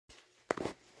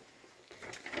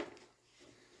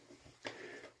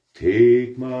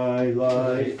Take my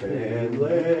life and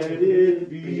let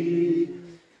it be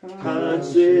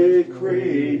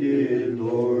consecrated,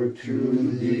 Lord,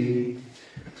 to Thee.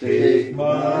 Take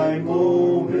my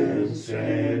moments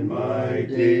and my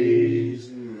days,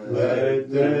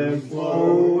 let them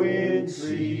flow in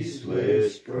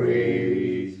ceaseless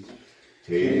praise.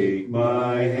 Take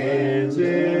my hands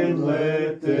and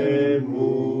let them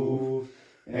move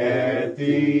at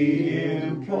the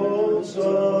impulse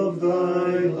of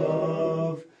Thy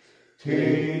love.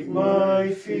 Take my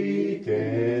feet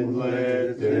and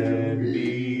let them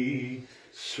be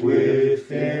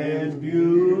swift and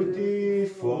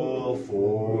beautiful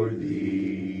for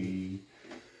Thee.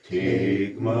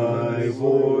 Take my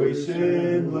voice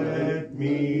and let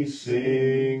me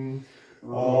sing,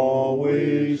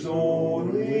 always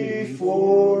only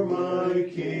for my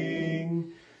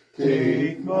King.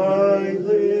 Take my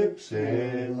lips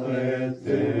and let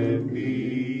them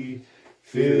be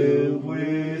filled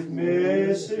with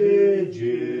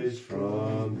messages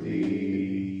from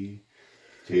Thee.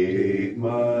 Take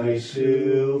my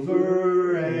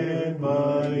silver and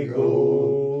my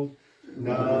gold,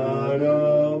 not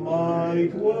a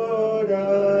mite would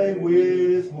I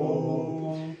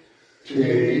withhold.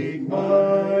 Take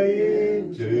my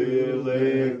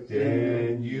intellect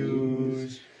and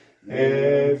use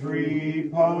every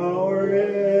power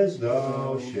as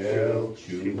Thou shalt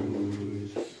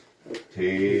choose.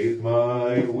 Take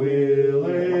my will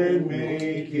and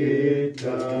make it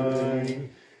Thine.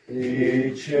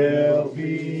 It shall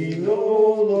be no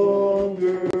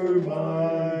longer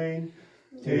mine.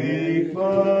 Take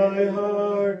my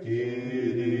heart,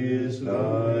 it is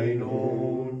Thine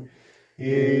own.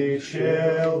 It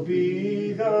shall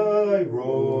be Thy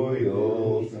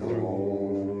royal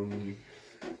throne.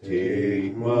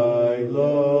 Take my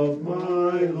love,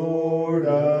 my Lord,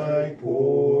 I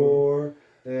pour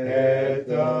at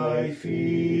Thy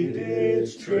feet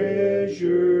its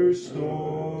treasure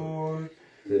store.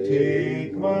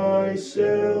 Take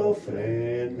myself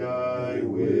and I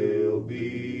will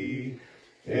be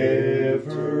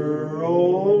ever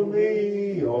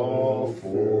only all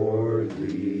for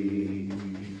Thee.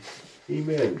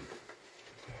 Amen.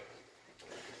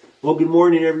 Well, good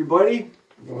morning, everybody.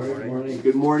 Good morning.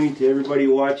 Good morning to everybody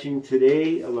watching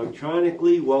today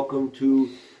electronically. Welcome to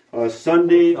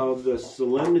Sunday of the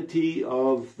Solemnity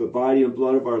of the Body and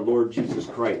Blood of our Lord Jesus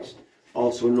Christ,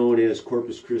 also known as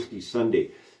Corpus Christi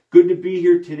Sunday. Good to be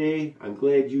here today. I'm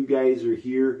glad you guys are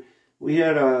here. We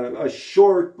had a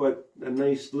short but a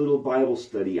nice little Bible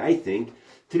study, I think.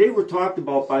 Today we're talked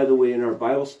about, by the way, in our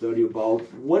Bible study about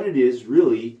what it is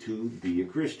really to be a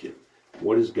Christian.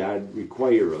 What does God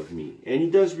require of me? And He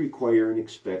does require and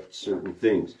expect certain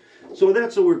things. So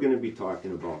that's what we're going to be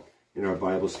talking about in our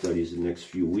Bible studies in the next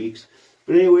few weeks.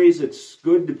 But anyways, it's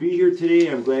good to be here today.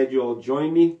 I'm glad you all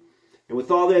joined me. And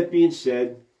with all that being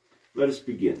said, let us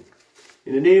begin.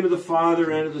 In the name of the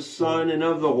Father, and of the Son, and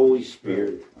of the Holy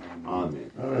Spirit.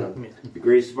 Amen. Amen. The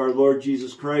grace of our Lord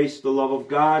Jesus Christ, the love of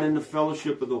God, and the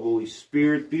fellowship of the Holy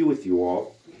Spirit be with you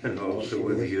all. And also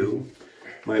with you.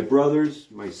 My brothers,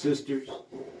 my sisters,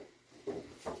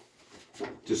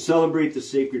 to celebrate the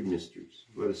sacred mysteries,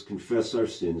 let us confess our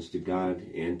sins to God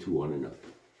and to one another.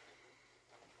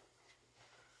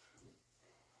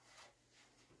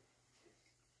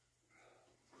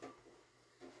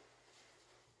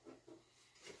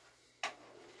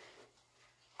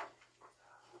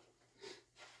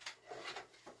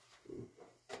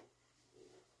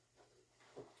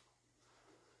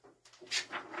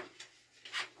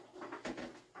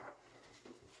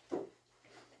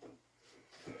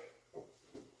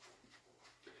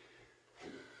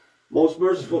 Most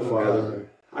merciful Father,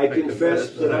 I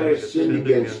confess that I have sinned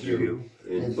against you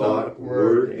in thought,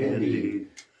 word, and deed,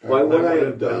 by what I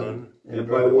have done and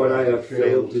by what I have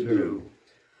failed to do.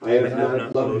 I have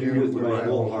not loved you with my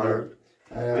whole heart.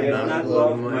 I have not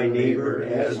loved my neighbor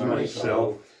as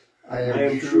myself. I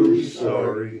am truly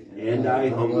sorry, and I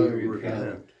humbly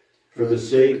repent. For the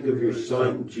sake of your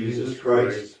Son, Jesus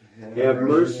Christ, have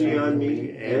mercy on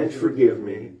me and forgive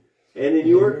me. And in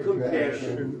your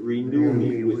compassion, renew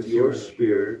me with your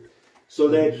Spirit, so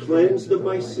that cleansed of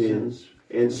my sins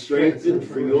and strengthened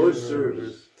for your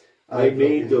service, I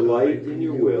may delight in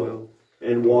your will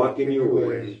and walk in your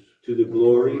ways to the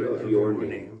glory of your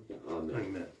name.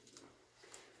 Amen.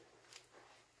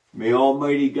 May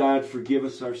Almighty God forgive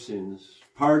us our sins,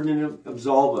 pardon and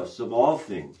absolve us of all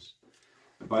things,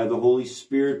 and by the Holy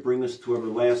Spirit bring us to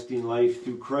everlasting life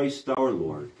through Christ our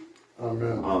Lord.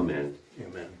 Amen. Amen.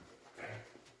 Amen.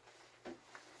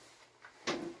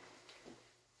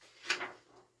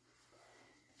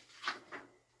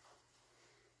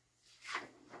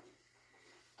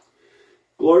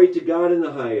 Glory to God in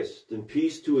the highest, and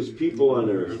peace to his people on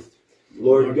earth.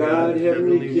 Lord God,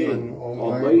 heavenly King,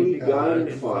 almighty God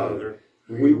and Father,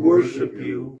 we worship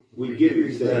you, we give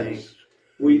you thanks,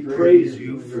 we praise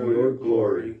you for your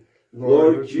glory.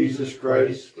 Lord Jesus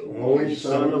Christ, only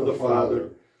Son of the Father,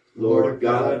 Lord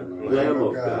God, Lamb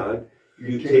of God,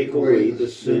 you take away the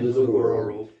sin of the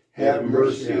world. Have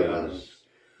mercy on us.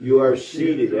 You are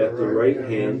seated at the right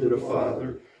hand of the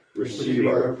Father. Receive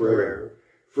our prayer.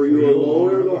 For you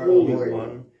alone are the Holy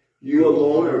One. You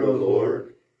alone are the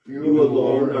Lord. You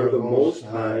alone are the Most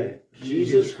High,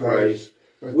 Jesus Christ,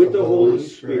 with the Holy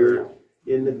Spirit,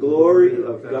 in the glory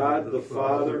of God the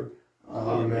Father.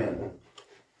 Amen.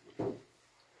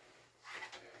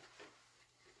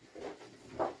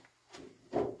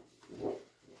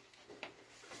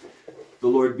 The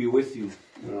Lord be with you.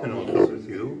 And also with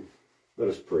you. Let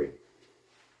us pray.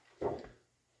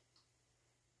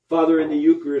 Father, in the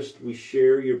Eucharist we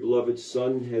share your beloved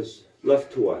Son has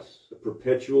left to us a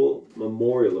perpetual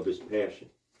memorial of his passion.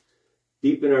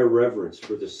 Deepen our reverence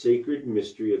for the sacred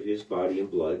mystery of his body and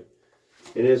blood,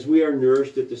 and as we are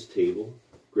nourished at this table,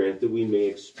 grant that we may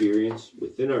experience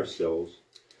within ourselves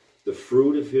the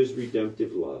fruit of his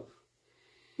redemptive love.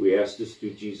 We ask this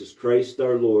through Jesus Christ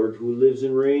our Lord, who lives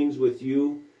and reigns with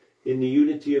you in the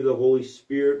unity of the Holy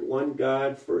Spirit, one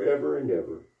God, forever and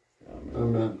ever.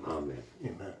 Amen. Amen.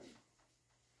 Amen.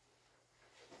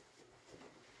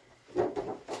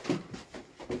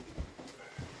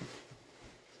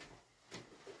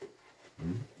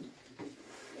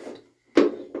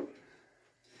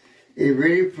 A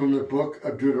reading from the book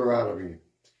of Deuteronomy.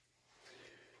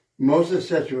 Moses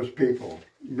said to his people,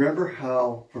 remember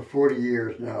how for 40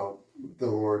 years now the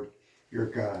Lord your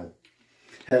God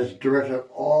has directed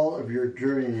all of your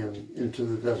journeying into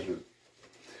the desert.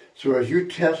 So as you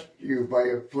test you by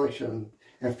affliction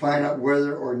and find out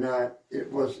whether or not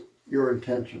it was your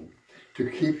intention to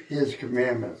keep his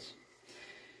commandments,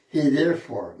 he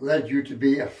therefore led you to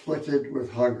be afflicted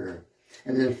with hunger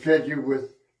and then fed you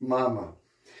with manna,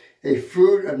 a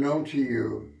food unknown to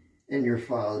you and your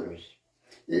fathers,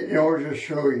 in order to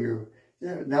show you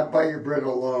that not by your bread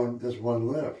alone does one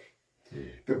live,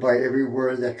 but by every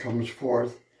word that comes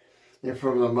forth and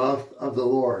from the mouth of the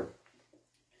Lord.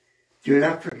 Do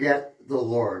not forget the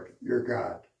Lord your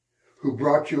God, who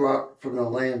brought you out from the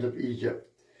land of Egypt,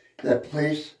 that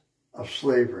place of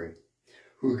slavery,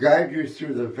 who guided you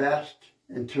through the vast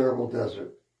and terrible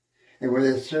desert, and where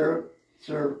they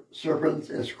serpents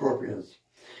and scorpions,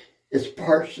 its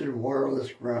parched and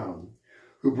waterless ground,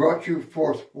 who brought you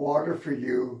forth water for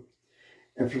you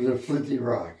and from the flinty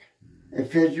rock, and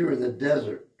fed you in the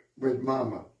desert with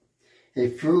manna, a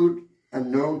food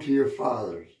unknown to your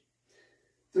fathers.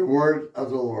 The word of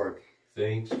the Lord.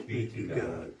 Thanks be to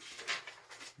God.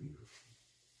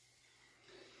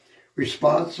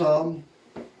 Response Psalm.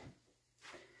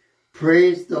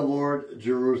 Praise the Lord,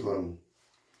 Jerusalem.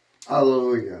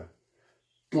 Alleluia.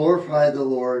 Glorify the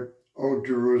Lord, O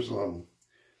Jerusalem.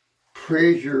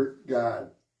 Praise your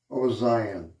God, O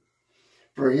Zion.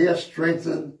 For he has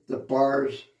strengthened the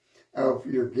bars of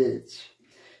your gates.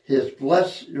 He has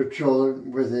blessed your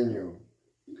children within you.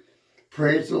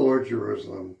 Praise the Lord,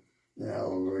 Jerusalem.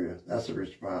 Hallelujah. That's the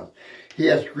response. He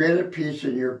has granted peace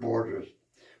in your borders.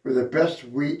 With the best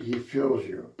wheat he fills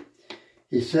you.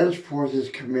 He sends forth his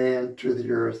command to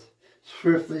the earth.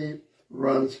 Swiftly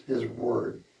runs his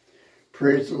word.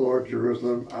 Praise the Lord,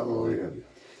 Jerusalem. Hallelujah.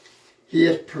 He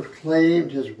has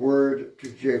proclaimed his word to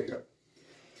Jacob,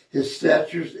 his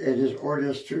statutes and his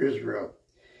ordinance to Israel.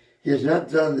 He has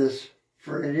not done this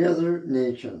for any other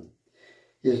nation.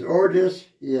 His ordinance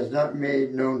he has not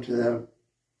made known to them.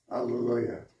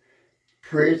 Hallelujah.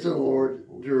 Praise the Lord,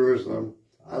 Jerusalem.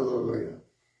 Hallelujah.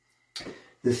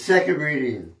 The second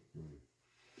reading.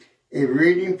 A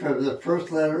reading from the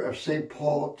first letter of St.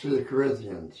 Paul to the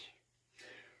Corinthians.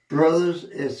 Brothers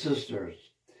and sisters,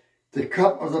 the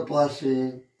cup of the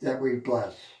blessing that we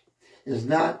bless is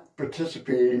not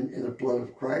participating in the blood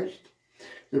of Christ.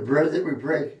 The bread that we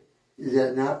break is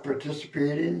that not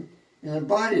participating in the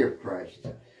body of Christ.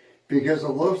 Because the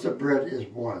loaves of bread is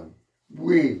one.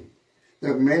 We,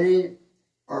 the many,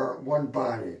 are one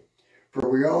body, for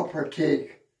we all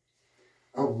partake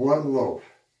of one loaf.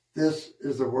 This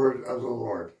is the word of the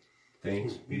Lord.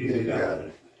 Thanks be to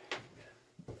God.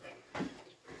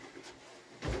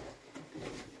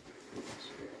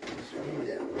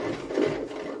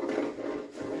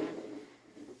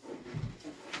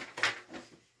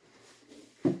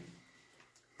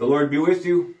 The Lord be with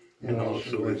you. And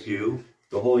also with you.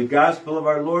 The Holy Gospel of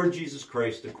our Lord Jesus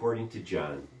Christ according to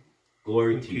John.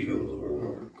 Glory to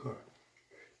you, Lord.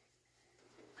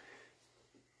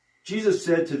 Jesus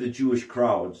said to the Jewish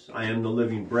crowds, I am the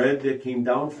living bread that came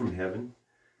down from heaven.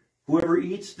 Whoever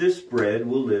eats this bread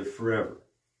will live forever.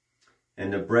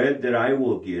 And the bread that I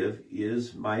will give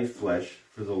is my flesh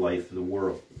for the life of the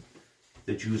world.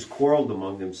 The Jews quarreled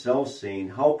among themselves, saying,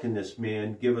 How can this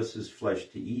man give us his flesh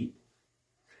to eat?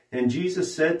 And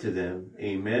Jesus said to them,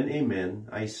 Amen, amen,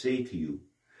 I say to you,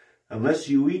 unless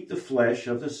you eat the flesh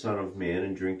of the Son of Man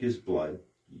and drink his blood,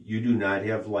 you do not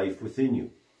have life within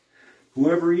you.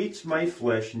 Whoever eats my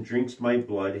flesh and drinks my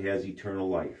blood has eternal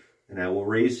life, and I will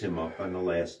raise him up on the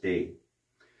last day.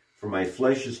 For my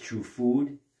flesh is true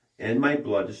food, and my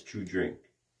blood is true drink.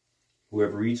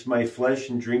 Whoever eats my flesh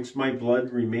and drinks my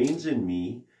blood remains in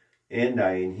me, and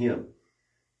I in him.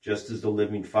 Just as the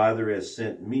living Father has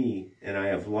sent me, and I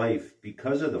have life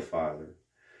because of the Father,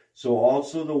 so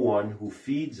also the one who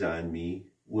feeds on me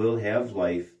will have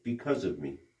life because of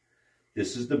me.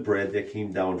 This is the bread that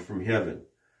came down from heaven.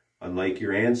 Unlike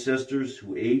your ancestors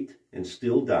who ate and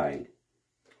still died,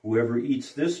 whoever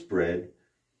eats this bread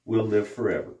will live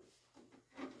forever.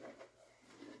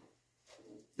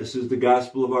 This is the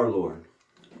gospel of our Lord.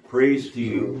 Praise to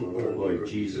you, Lord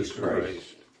Jesus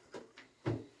Christ.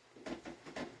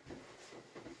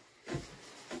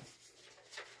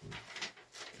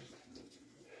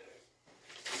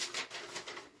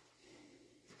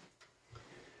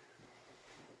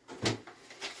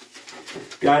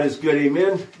 God is good,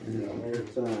 amen?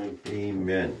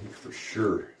 Amen, for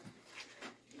sure.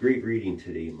 Great reading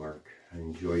today, Mark. I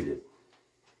enjoyed it.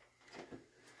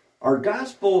 Our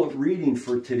gospel reading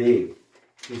for today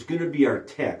is going to be our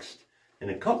text,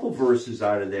 and a couple verses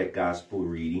out of that gospel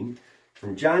reading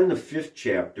from John the 5th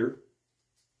chapter.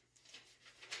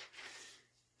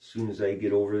 As soon as I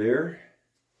get over there.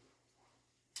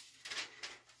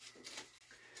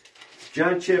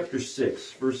 John chapter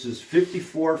 6, verses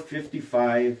 54,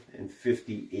 55, and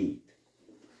 58.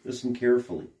 Listen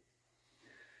carefully.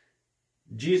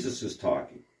 Jesus is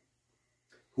talking.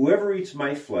 Whoever eats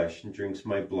my flesh and drinks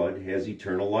my blood has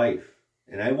eternal life,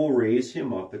 and I will raise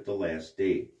him up at the last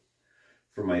day.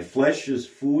 For my flesh is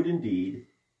food indeed,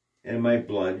 and my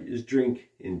blood is drink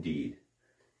indeed.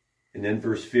 And then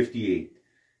verse 58.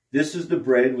 This is the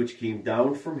bread which came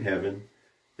down from heaven,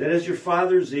 that as your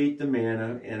fathers ate the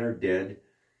manna and are dead,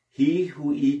 he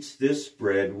who eats this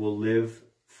bread will live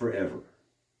forever.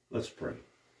 Let's pray.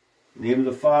 In the name of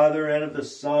the Father, and of the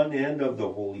Son, and of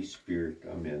the Holy Spirit.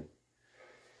 Amen.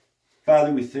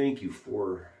 Father, we thank you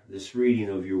for this reading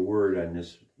of your word on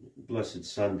this blessed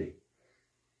Sunday,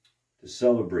 to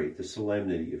celebrate the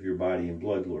solemnity of your body and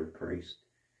blood, Lord Christ.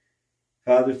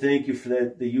 Father, thank you for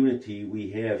the unity we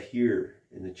have here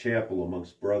in the chapel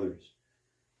amongst brothers,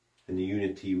 and the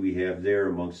unity we have there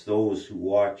amongst those who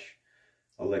watch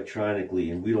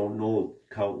electronically, and we don't know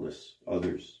countless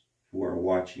others who are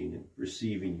watching and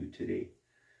receiving you today.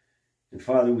 And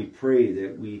Father, we pray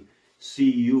that we see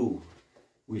you,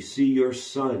 we see your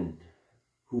Son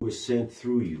who was sent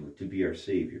through you to be our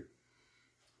Savior,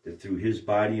 that through his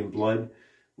body and blood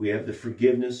we have the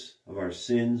forgiveness of our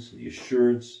sins, the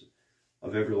assurance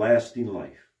of everlasting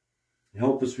life. And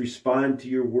help us respond to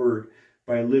your word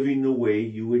by living the way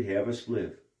you would have us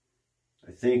live.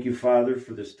 I thank you, Father,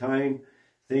 for this time.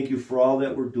 Thank you for all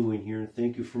that we're doing here, and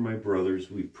thank you for my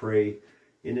brothers. We pray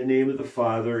in the name of the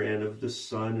Father, and of the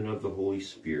Son, and of the Holy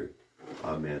Spirit.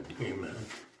 Amen. Amen.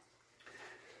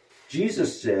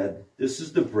 Jesus said, this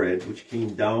is the bread which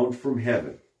came down from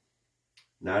heaven.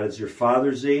 Not as your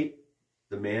fathers ate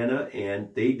the manna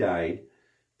and they died,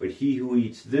 but he who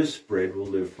eats this bread will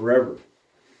live forever.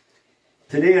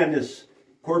 Today on this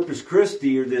Corpus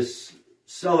Christi, or this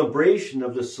celebration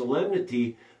of the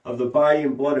solemnity of the body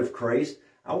and blood of Christ,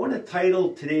 I want to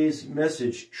title today's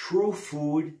message, True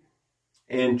Food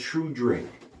and True Drink.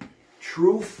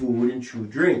 True food and true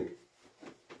drink.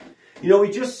 You know, we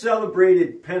just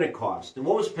celebrated Pentecost. And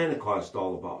what was Pentecost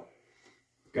all about?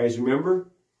 You guys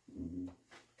remember?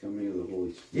 Coming of the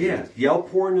Holy Spirit. Yeah, the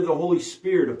outpouring of the Holy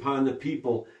Spirit upon the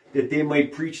people, that they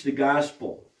might preach the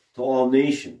gospel to all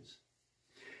nations.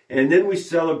 And then we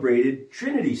celebrated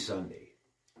Trinity Sunday,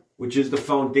 which is the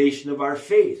foundation of our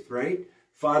faith, right?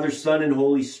 Father, Son, and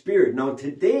Holy Spirit. Now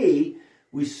today,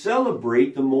 we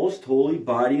celebrate the most holy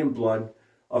body and blood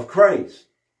of Christ.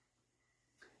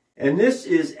 And this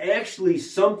is actually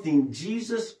something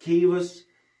Jesus gave us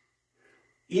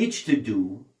each to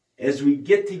do as we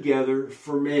get together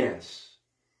for Mass.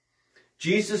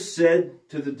 Jesus said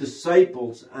to the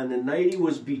disciples on the night he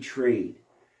was betrayed,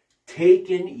 "Take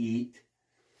and eat,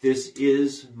 this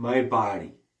is my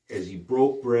body," as he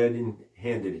broke bread and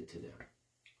handed it to them.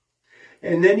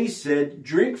 And then he said,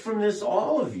 "Drink from this,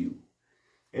 all of you,"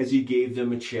 as he gave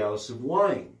them a chalice of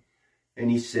wine. And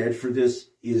he said, "For this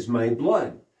is my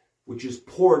blood, which is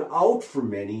poured out for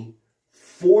many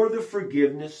for the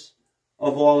forgiveness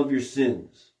of all of your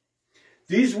sins."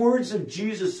 These words of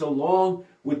Jesus, along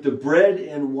with the bread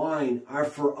and wine, are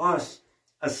for us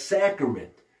a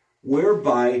sacrament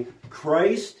whereby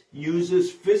Christ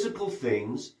uses physical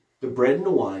things, the bread and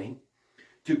the wine,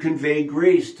 to convey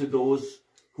grace to those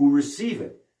who receive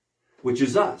it, which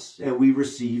is us, and we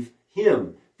receive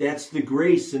him. That's the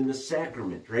grace in the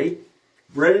sacrament, right?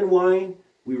 Bread and wine,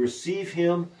 we receive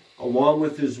him along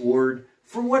with his word.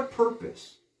 For what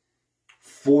purpose?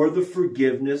 For the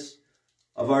forgiveness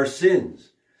of our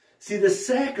sins. See, the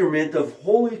sacrament of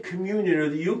Holy Communion, or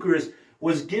the Eucharist,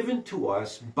 was given to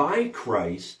us by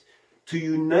Christ to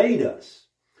unite us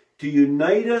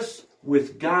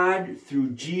with God through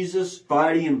Jesus'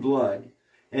 body and blood,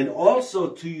 and also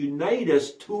to unite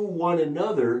us to one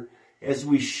another as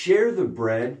we share the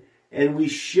bread and we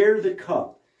share the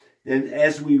cup. And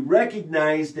as we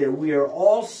recognize that we are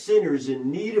all sinners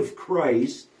in need of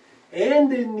Christ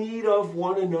and in need of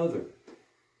one another.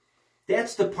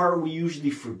 That's the part we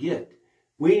usually forget.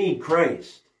 We need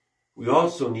Christ. We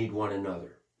also need one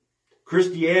another.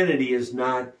 Christianity is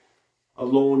not a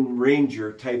Lone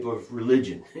Ranger type of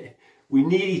religion. We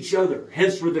need each other.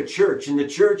 Hence we're the church. And the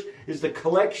church is the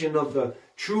collection of the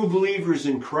true believers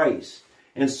in Christ.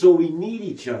 And so we need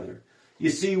each other. You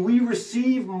see, we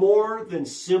receive more than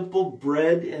simple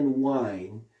bread and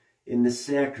wine in the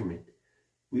sacrament.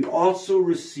 We also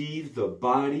receive the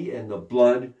body and the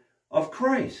blood of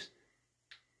Christ.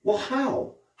 Well,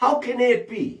 how? How can that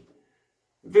be?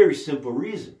 A very simple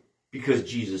reason. Because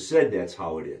Jesus said that's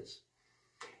how it is.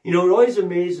 You know, it always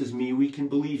amazes me, we can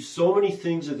believe so many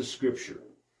things of the Scripture.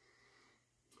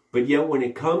 But yet when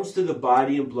it comes to the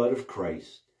body and blood of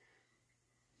Christ,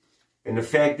 and the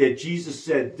fact that Jesus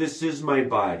said, "This is my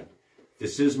body,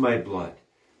 this is my blood,"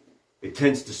 it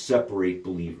tends to separate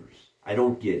believers. I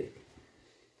don't get it.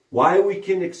 Why we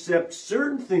can accept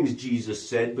certain things Jesus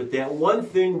said, but that one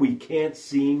thing we can't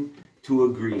seem to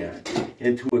agree on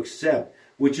and to accept,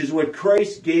 which is what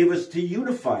Christ gave us to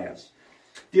unify us.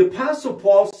 The Apostle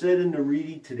Paul said in the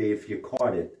reading today, if you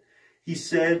caught it, he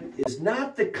said, "Is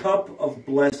not the cup of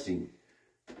blessing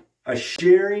a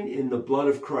sharing in the blood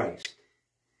of Christ?"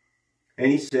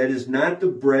 And he said, "Is not the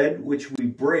bread which we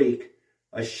break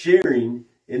a sharing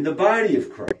in the body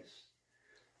of Christ?"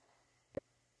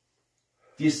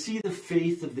 Do you see the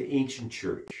faith of the ancient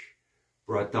church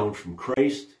brought down from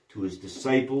Christ to his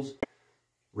disciples,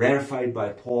 ratified by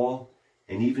Paul?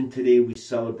 And even today we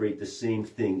celebrate the same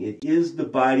thing. It is the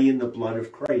body and the blood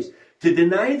of Christ. To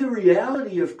deny the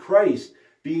reality of Christ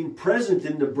being present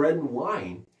in the bread and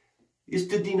wine is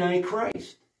to deny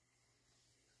Christ.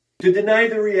 To deny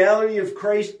the reality of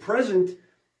Christ present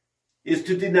is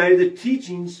to deny the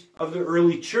teachings of the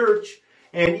early church,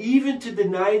 and even to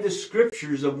deny the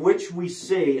scriptures of which we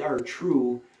say are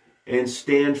true and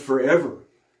stand forever.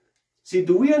 See,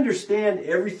 do we understand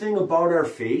everything about our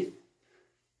faith?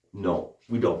 No,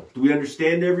 we don't. Do we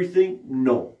understand everything?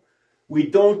 No. We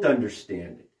don't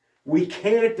understand it. We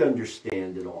can't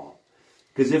understand it all.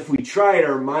 Because if we tried,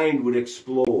 our mind would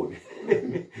explode.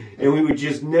 And we would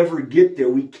just never get there.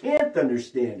 We can't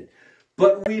understand it.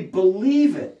 But we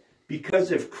believe it.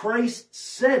 Because if Christ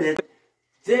said it,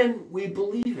 then we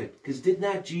believe it. Because did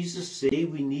not Jesus say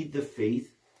we need the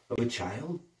faith of a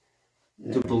child?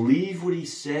 Yeah. To believe what he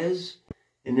says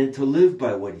and then to live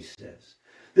by what he says.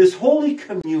 This Holy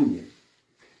Communion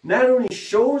not only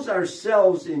shows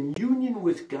ourselves in union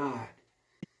with God,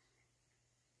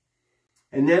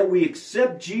 and that we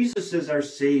accept Jesus as our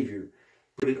Savior,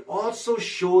 but it also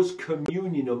shows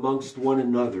communion amongst one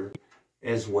another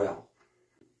as well.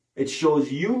 It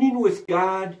shows union with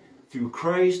God through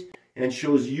Christ and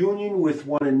shows union with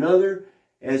one another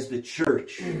as the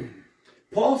church.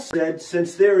 Paul said,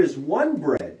 since there is one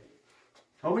bread,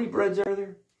 how many breads are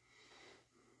there?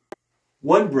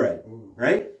 One bread,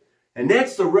 right? And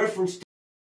that's the reference to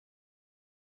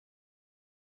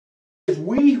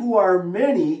we who are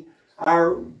many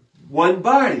are one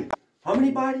body. How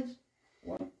many bodies?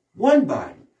 One. One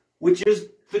body, which is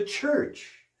the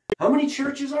church. How many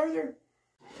churches are there?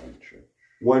 One church.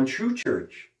 One true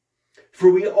church.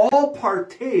 For we all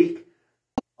partake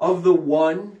of the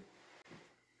one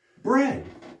bread.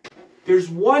 There's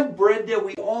one bread that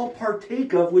we all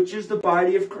partake of, which is the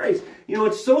body of Christ. You know,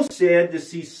 it's so sad to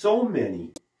see so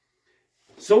many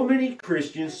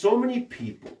Christians, so many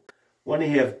people want to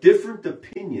have different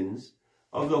opinions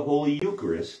of the Holy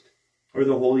Eucharist or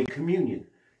the Holy Communion.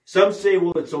 Some say,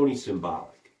 well, it's only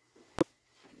symbolic.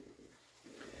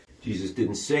 Jesus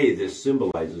didn't say this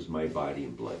symbolizes my body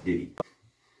and blood, did he?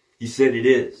 He said it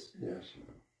is. Yes.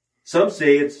 Some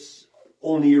say it's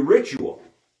only a ritual.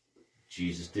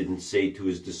 Jesus didn't say to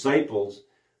his disciples,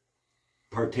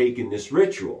 partake in this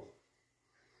ritual.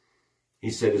 He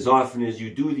said, as often as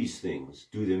you do these things,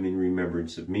 do them in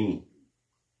remembrance of me.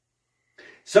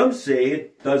 Some say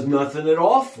it does nothing at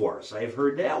all for us. I've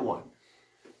heard that one.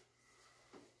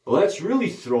 Well, that's really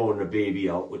throwing the baby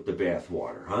out with the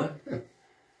bathwater, huh?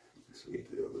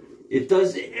 It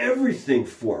does everything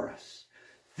for us.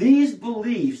 These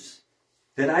beliefs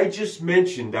that I just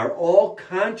mentioned are all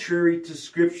contrary to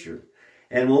Scripture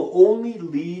and will only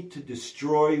lead to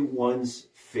destroy one's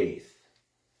faith.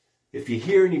 If you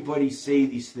hear anybody say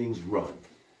these things, run.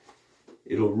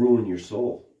 It'll ruin your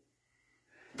soul.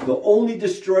 They'll only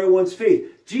destroy one's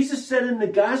faith. Jesus said in the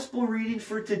gospel reading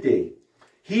for today,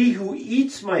 he who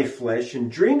eats my flesh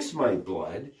and drinks my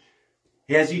blood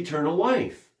has eternal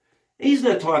life. And he's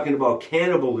not talking about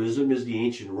cannibalism as the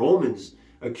ancient Romans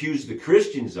accused the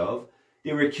Christians of.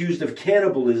 They were accused of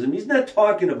cannibalism. He's not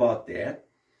talking about that.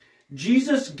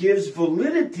 Jesus gives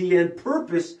validity and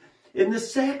purpose in the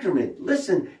sacrament.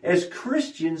 Listen, as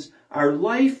Christians, our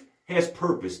life has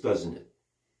purpose, doesn't it?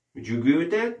 Would you agree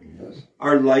with that? Yes.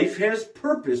 Our life has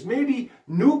purpose, maybe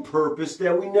new purpose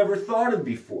that we never thought of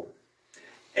before.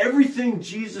 Everything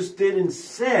Jesus did and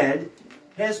said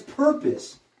has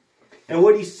purpose. And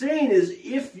what he's saying is,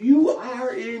 if you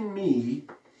are in me,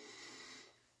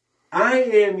 I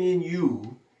am in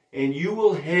you, and you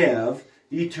will have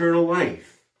eternal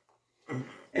life.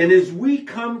 And as we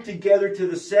come together to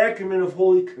the sacrament of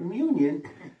Holy Communion,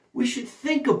 we should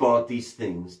think about these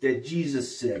things that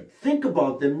Jesus said. Think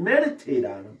about them, meditate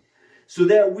on them, so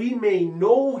that we may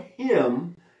know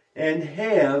him and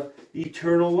have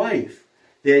eternal life.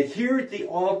 That here at the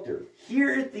altar,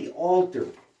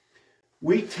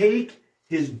 we take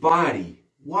his body.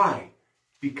 Why?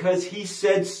 Because he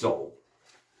said so.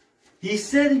 He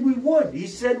said we would. He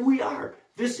said we are.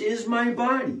 This is my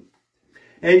body.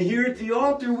 And here at the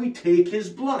altar, we take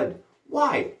his blood.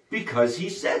 Why? Because he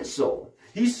said so.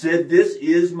 He said, this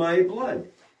is my blood.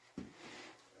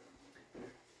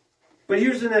 But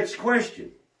here's the next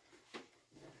question.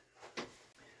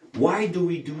 Why do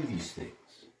we do these things?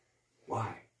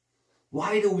 Why?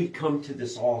 Why do we come to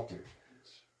this altar?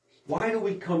 Why do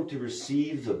we come to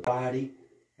receive the body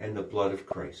and the blood of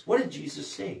Christ? What did Jesus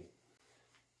say?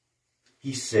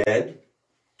 He said,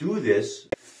 do this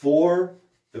for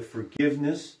the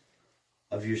forgiveness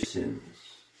of your sins,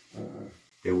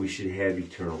 that we should have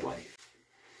eternal life.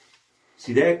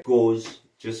 See, that goes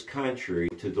just contrary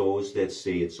to those that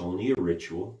say it's only a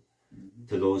ritual,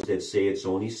 to those that say it's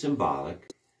only symbolic,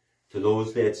 to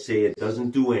those that say it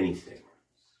doesn't do anything.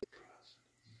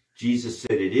 Jesus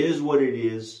said it is what it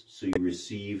is, so you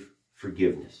receive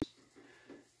forgiveness.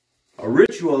 A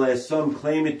ritual, as some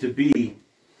claim it to be,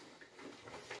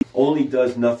 only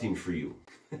does nothing for you.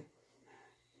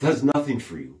 Does nothing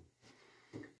for you.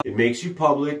 It makes you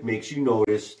public, makes you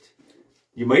noticed.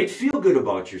 You might feel good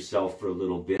about yourself for a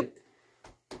little bit,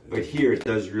 but here it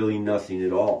does really nothing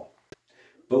at all.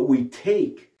 But we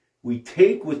take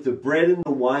with the bread and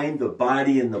the wine the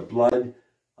body and the blood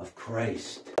of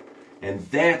Christ. And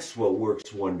that's what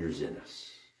works wonders in us.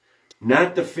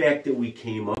 Not the fact that we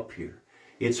came up here.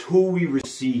 It's who we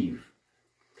receive.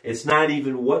 It's not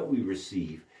even what we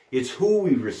receive. It's who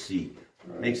we receive.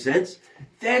 Make sense?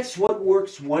 That's what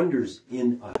works wonders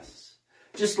in us.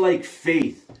 Just like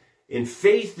faith. In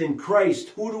faith in Christ,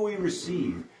 who do we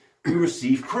receive? We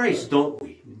receive Christ, don't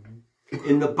we?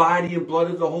 In the body and blood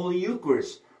of the Holy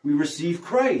Eucharist, we receive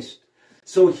Christ.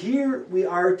 So here we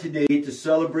are today to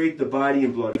celebrate the body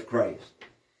and blood of Christ.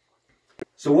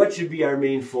 So what should be our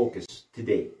main focus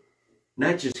today?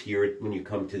 Not just here when you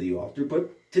come to the altar,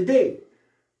 but today.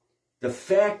 The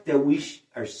fact that we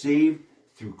are saved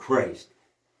through Christ.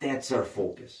 That's our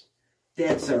focus.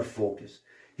 That's our focus.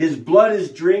 His blood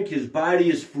is drink, his body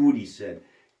is food, he said,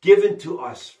 given to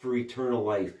us for eternal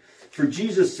life. For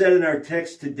Jesus said in our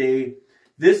text today,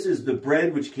 this is the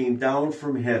bread which came down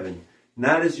from heaven.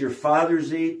 Not as your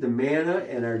fathers ate the manna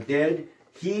and are dead.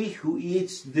 He who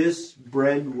eats this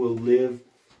bread will live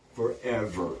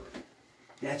forever.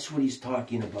 That's what he's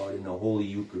talking about in the Holy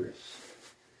Eucharist.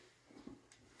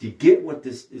 Do you get what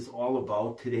this is all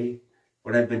about today?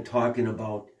 What I've been talking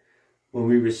about? When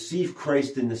we receive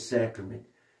Christ in the sacrament,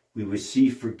 we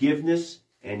receive forgiveness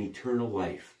and eternal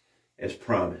life as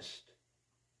promised.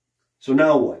 So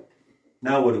now what?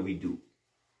 Now what do we do?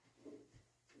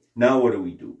 Now what do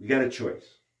we do? We got a choice.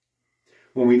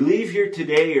 When we leave here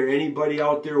today, or anybody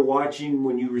out there watching,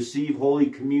 when you receive Holy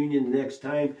Communion the next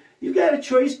time, you've got a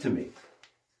choice to make.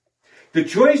 The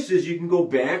choice is you can go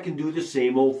back and do the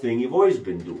same old thing you've always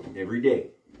been doing every day.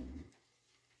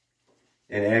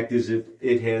 and act as if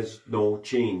it has no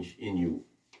change in you.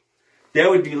 That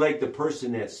would be like the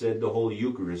person that said the Holy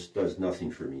Eucharist does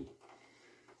nothing for me.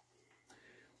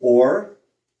 Or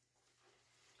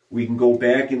we can go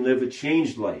back and live a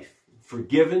changed life,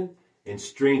 forgiven and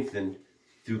strengthened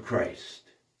through Christ.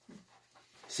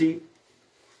 See,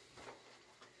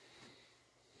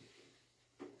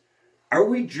 are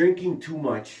we drinking too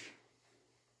much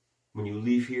when you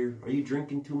leave here? Are you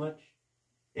drinking too much?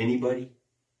 Anybody?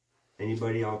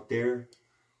 Anybody out there?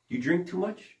 You drink too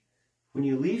much? When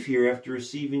you leave here after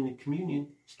receiving the communion,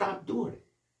 stop doing it.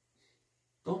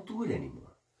 Don't do it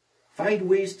anymore. Find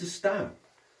ways to stop.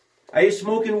 Are you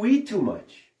smoking weed too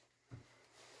much?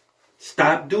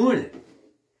 Stop doing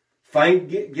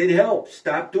it. Get help.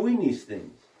 Stop doing these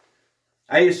things.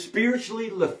 Are you spiritually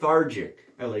lethargic?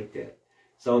 I like that.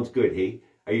 Sounds good, hey?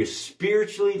 Are you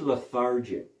spiritually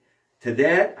lethargic? To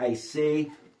that I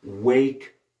say,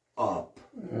 wake up.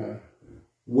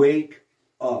 Wake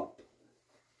up.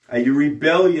 Are you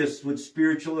rebellious with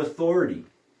spiritual authority?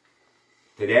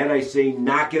 To that I say,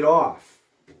 knock it off.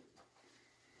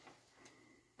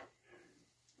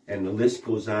 And the list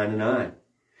goes on and on.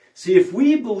 See, if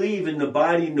we believe in the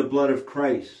body and the blood of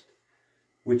Christ,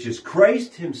 which is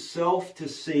Christ himself to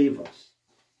save us,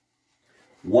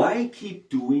 why keep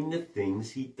doing the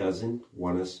things he doesn't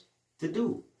want us to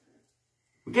do?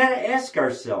 We got to ask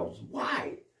ourselves,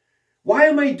 why? Why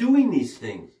am I doing these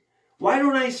things? Why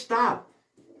don't I stop?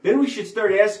 Then we should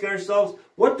start asking ourselves,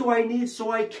 what do I need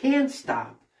so I can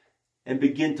stop and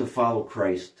begin to follow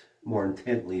Christ more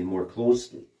intently and more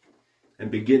closely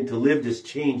and begin to live this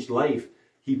changed life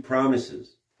he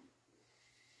promises.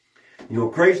 You know,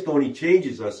 Christ only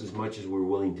changes us as much as we're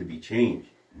willing to be changed.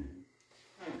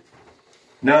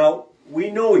 Now, we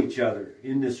know each other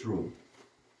in this room.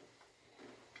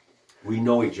 We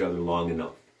know each other long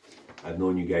enough. I've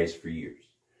known you guys for years.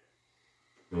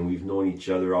 And we've known each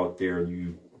other out there,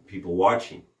 you people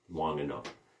watching, long enough.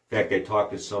 In fact, I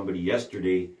talked to somebody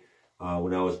yesterday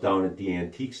when I was down at the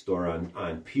antique store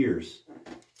on Pierce.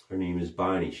 Her name is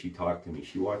Bonnie. She talked to me.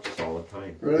 She watches all the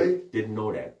time. Really? Didn't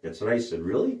know that. That's what I said.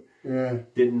 Really? Yeah.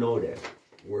 Didn't know that.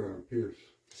 Where on Pierce?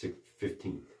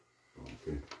 15th.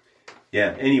 Okay.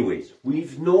 Yeah, anyways,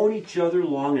 we've known each other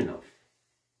long enough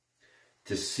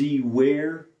to see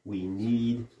where we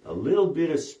need a little bit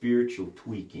of spiritual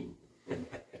tweaking.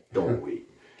 Don't we?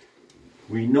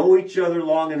 We know each other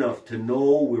long enough to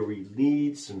know where we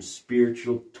need some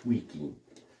spiritual tweaking.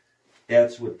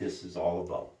 That's what this is all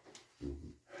about.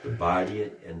 The body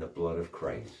and the blood of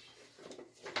Christ.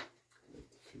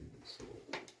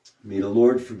 May the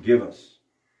Lord forgive us.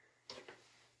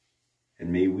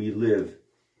 And may we live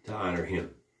to honor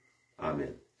him.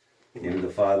 Amen. In the name of the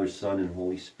Father, Son, and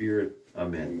Holy Spirit.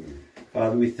 Amen.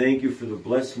 Father, we thank you for the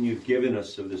blessing you've given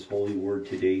us of this holy word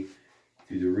today,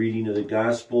 through the reading of the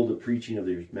gospel, the preaching of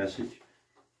this message.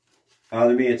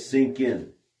 Father, may it sink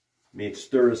in. May it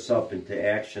stir us up into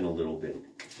action a little bit.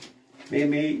 May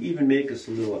it even make us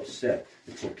a little upset.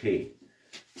 It's okay.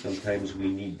 Sometimes we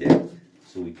need that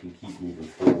so we can keep moving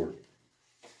forward.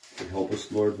 And help us,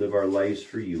 Lord, live our lives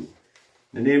for you.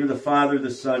 In the name of the Father,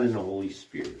 the Son, and the Holy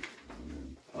Spirit.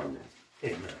 Amen.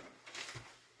 Amen.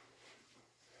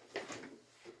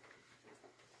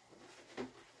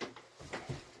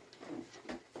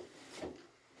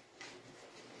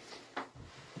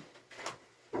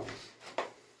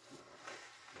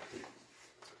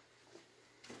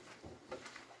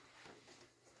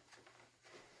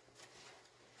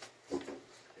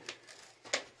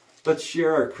 Let's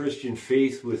share our Christian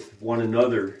faith with one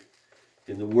another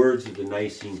in the words of the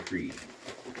Nicene Creed.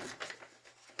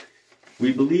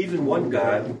 We believe in one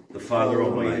God, the Father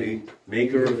Almighty,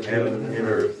 maker of heaven and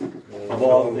earth, of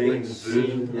all things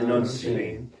seen and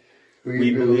unseen.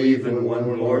 We believe in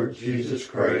one Lord Jesus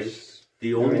Christ,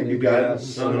 the only begotten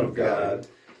Son of God,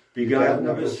 begotten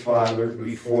of his Father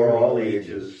before all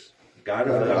ages, God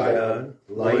of God,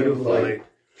 light of light,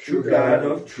 true God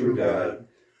of true God,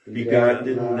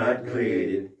 begotten and not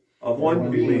created, of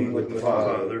one being with the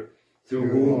Father, through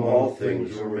whom all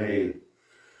things were made.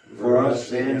 For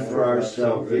us and for our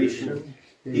salvation,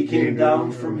 he came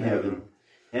down from heaven,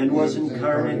 and was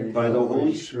incarnate by the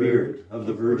Holy Spirit of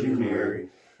the Virgin Mary,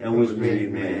 and was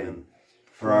made man.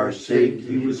 For our sake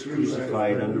he was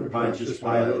crucified under Pontius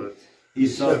Pilate. He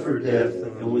suffered death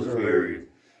and was buried.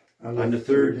 On the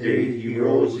third day he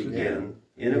rose again,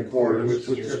 in accordance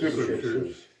with the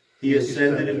Scriptures. He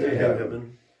ascended into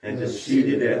heaven, and is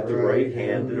seated at the right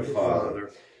hand of the Father.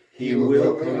 He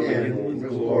will come again in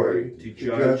glory to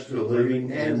judge the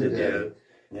living and the dead,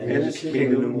 and his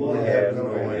kingdom will have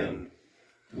no end.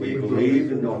 We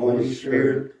believe in the Holy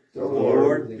Spirit, the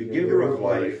Lord, the giver of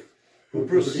life, who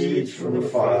proceeds from the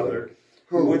Father,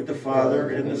 who with the Father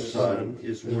and the Son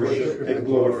is worshipped and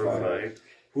glorified,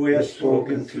 who has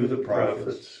spoken through the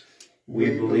prophets.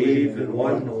 We believe in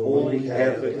one holy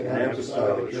Catholic and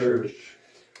Apostolic Church.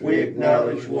 We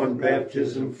acknowledge one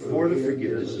baptism for the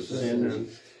forgiveness of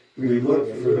sins. We look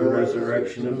for the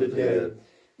resurrection of the dead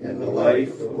and the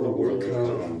life of the world to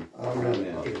come.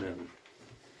 Amen. Amen.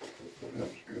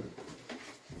 That's good.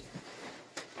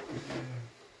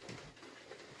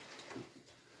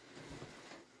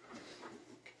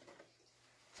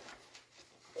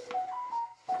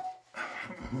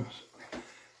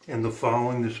 And the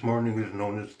following this morning is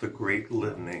known as the Great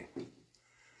Litany.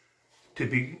 To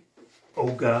be,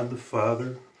 O God the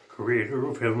Father, creator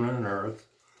of heaven and earth,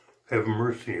 have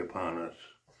mercy upon us.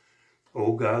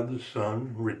 O God the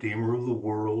Son, redeemer of the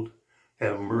world,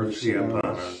 have mercy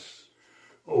upon us.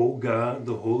 O God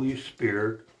the Holy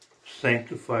Spirit,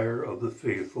 sanctifier of the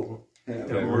faithful, have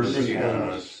mercy on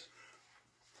us.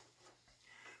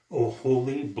 O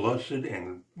holy, blessed,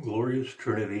 and glorious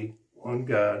Trinity, one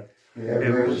God, have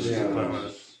mercy upon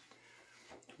us.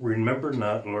 Remember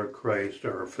not, Lord Christ,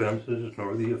 our offenses,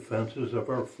 nor the offenses of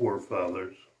our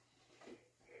forefathers.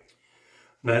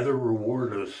 Neither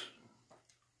reward us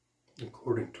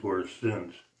according to our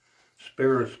sins.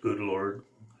 Spare us, good Lord.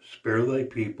 Spare thy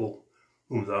people,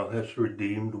 whom thou hast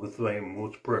redeemed with thy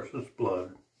most precious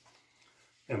blood.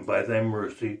 And by thy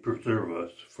mercy preserve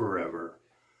us forever.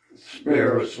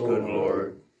 Spare us, good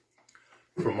Lord,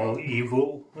 from all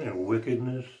evil and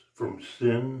wickedness, from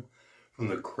sin, from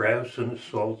the crafts and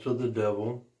assaults of the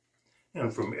devil,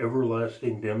 and from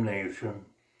everlasting damnation.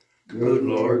 Good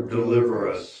Lord, deliver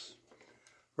us.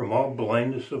 From all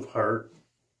blindness of heart,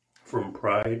 from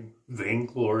pride,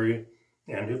 vainglory,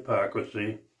 and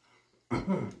hypocrisy,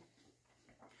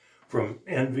 from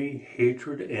envy,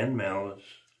 hatred, and malice,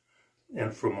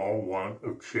 and from all want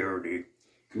of charity.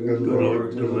 Good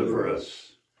Lord, deliver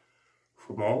us.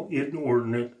 From all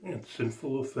inordinate and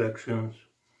sinful affections,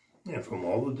 and from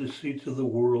all the deceits of the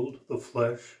world, the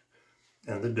flesh,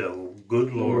 and the devil.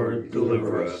 Good Lord,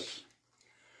 deliver us.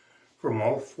 From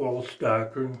all false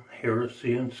doctrine,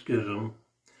 heresy, and schism,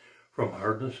 from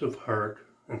hardness of heart,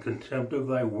 and contempt of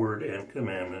thy word and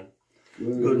commandment.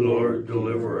 Good Lord,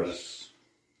 deliver us.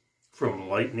 From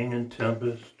lightning and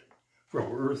tempest,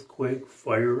 from earthquake,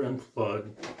 fire, and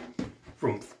flood,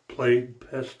 from plague,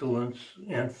 pestilence,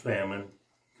 and famine.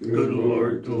 Good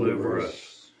Lord, deliver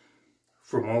us.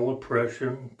 From all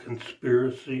oppression,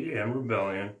 conspiracy, and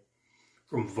rebellion,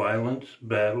 from violence,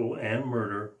 battle, and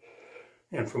murder,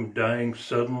 and from dying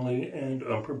suddenly and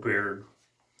unprepared.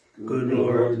 Good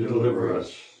Lord, deliver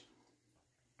us.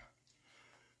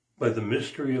 By the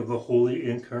mystery of the Holy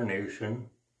Incarnation,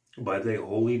 by thy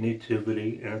holy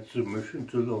nativity and submission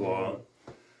to the law,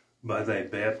 by thy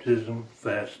baptism,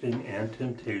 fasting, and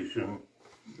temptation,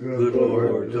 good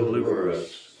Lord, deliver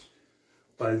us.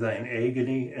 By thine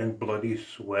agony and bloody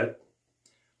sweat,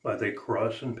 by thy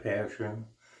cross and passion,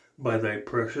 by thy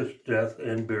precious death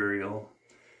and burial,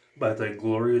 by thy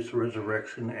glorious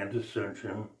resurrection and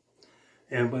ascension,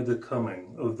 and by the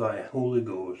coming of thy Holy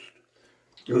Ghost,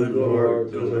 good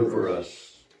Lord, deliver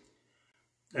us.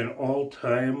 In all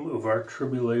time of our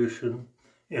tribulation,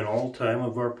 in all time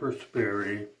of our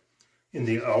prosperity, in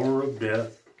the hour of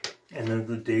death, and in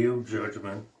the day of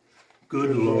judgment,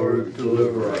 good Lord,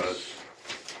 deliver us.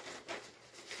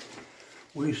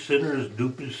 We sinners do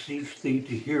beseech thee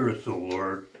to hear us, O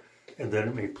Lord, and that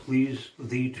it may please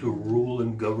thee to rule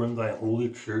and govern thy holy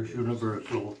church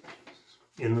universal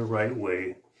in the right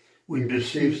way. We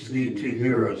beseech thee to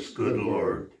hear us, good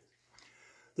Lord,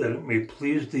 that it may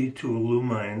please thee to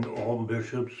illumine all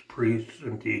bishops, priests,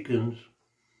 and deacons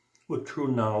with true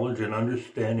knowledge and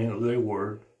understanding of thy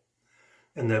word,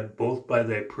 and that both by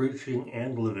thy preaching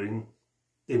and living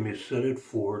they may set it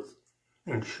forth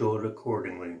and show it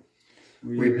accordingly.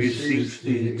 We beseech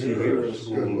thee to hear us,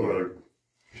 O Lord,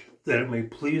 that it may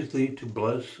please thee to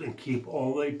bless and keep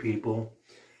all thy people.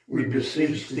 We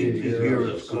beseech thee to hear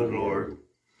us, good Lord,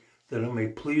 that it may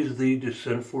please thee to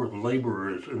send forth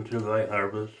laborers into thy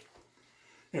harvest,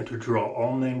 and to draw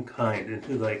all mankind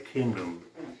into thy kingdom.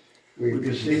 We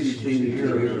beseech thee to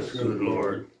hear us, good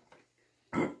Lord,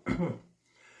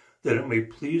 that it may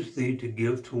please thee to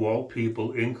give to all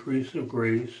people increase of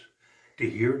grace, to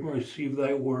hear and receive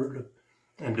thy word,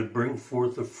 and to bring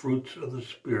forth the fruits of the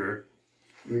Spirit.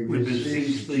 We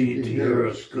beseech thee to hear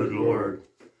us, good Lord,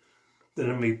 that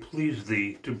it may please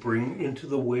thee to bring into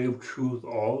the way of truth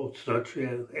all such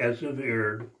as have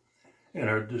erred and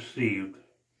are deceived.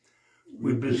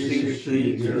 We beseech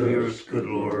thee to hear us, good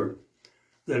Lord,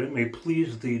 that it may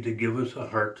please thee to give us a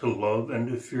heart to love and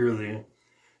to fear thee,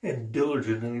 and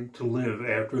diligently to live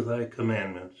after thy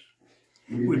commandments.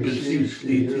 We beseech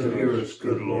thee to hear us,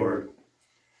 good Lord,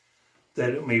 that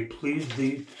it may please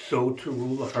thee so to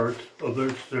rule the hearts of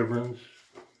thy servants,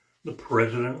 the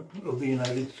President of the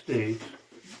United States,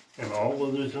 and all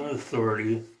others in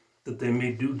authority, that they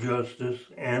may do justice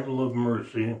and love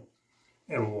mercy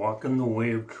and walk in the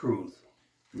way of truth.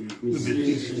 We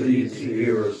beseech thee to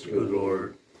hear us, good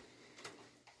Lord,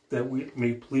 that we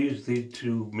may please thee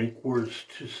to make wars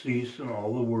to cease in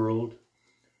all the world,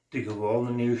 to give all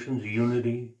the nations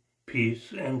unity,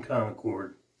 peace, and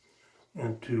concord,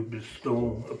 and to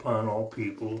bestow upon all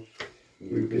peoples.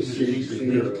 We beseech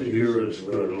thee to hear us,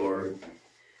 good Lord,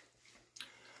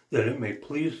 that it may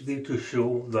please thee to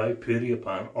show thy pity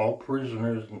upon all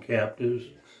prisoners and captives,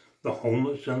 the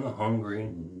homeless and the hungry,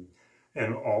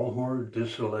 and all who are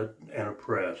desolate and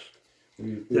oppressed.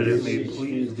 That it may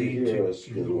please thee to,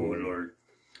 Lord,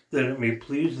 that it may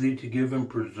please thee to give and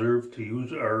preserve, to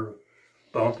use our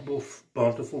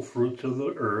bountiful fruits of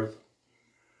the earth,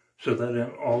 so that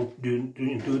in all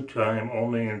due time all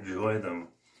may enjoy them.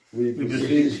 We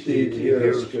beseech thee to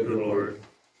hear us, good Lord,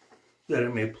 that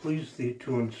it may please thee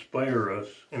to inspire us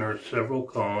in our several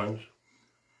callings,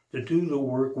 to do the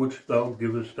work which thou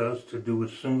givest us to do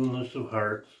with singleness of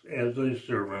hearts as thy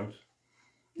servants,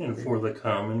 and for the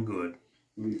common good.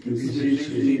 We beseech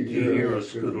thee to hear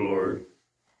us, good Lord,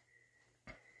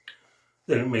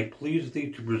 that it may please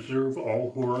thee to preserve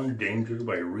all who are endangered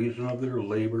by reason of their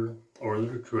labor or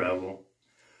their travel.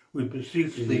 We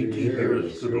beseech thee to hear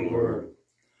us, good Lord,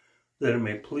 that it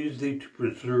may please thee to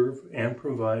preserve and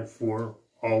provide for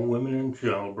all women in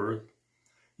childbirth,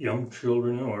 young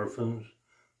children and orphans,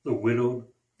 the widowed,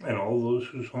 and all those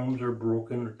whose homes are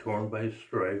broken or torn by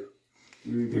strife.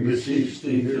 We beseech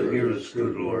thee to hear us,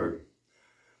 good Lord,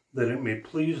 that it may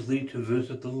please thee to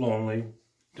visit the lonely,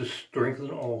 to strengthen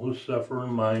all who suffer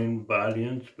in mind, body,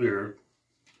 and spirit,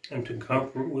 and to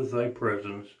comfort with thy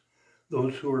presence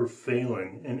those who are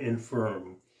failing and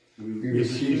infirm. We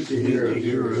beseech thee to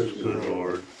hear us, good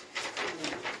Lord,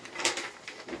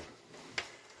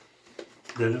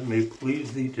 that it may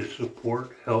please thee to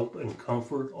support, help, and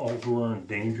comfort all who are in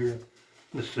danger,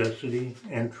 necessity,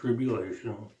 and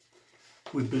tribulation.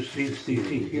 We beseech thee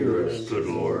to hear us, good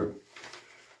Lord,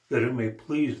 that it may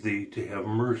please thee to have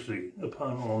mercy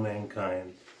upon all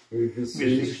mankind. We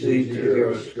beseech thee to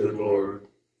hear us, good Lord,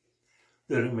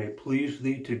 that it may please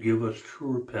thee to give us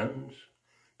true repentance,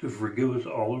 to forgive us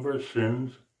all of our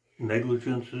sins,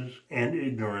 negligences, and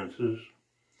ignorances,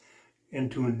 and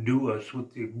to endue us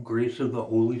with the grace of the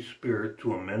Holy Spirit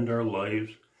to amend our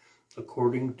lives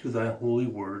according to thy holy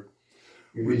word.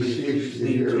 We beseech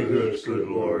thee to hear us, good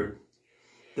Lord,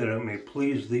 that it may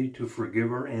please thee to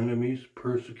forgive our enemies,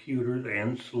 persecutors,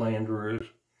 and slanderers,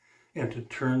 and to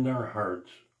turn their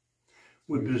hearts.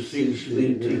 We beseech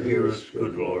thee to hear us,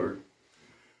 good Lord,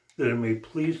 that it may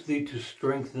please thee to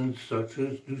strengthen such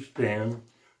as do stand,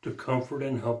 to comfort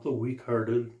and help the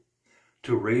weak-hearted,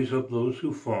 to raise up those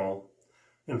who fall,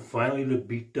 and finally to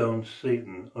beat down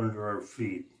Satan under our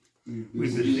feet. We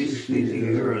beseech thee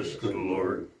to hear us, good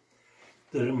Lord,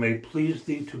 that it may please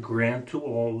thee to grant to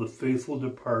all the faithful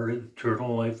departed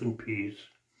eternal life and peace.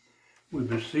 We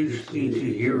beseech thee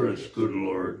to hear us, good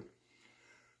Lord,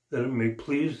 that it may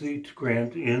please thee to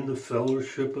grant in the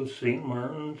fellowship of St.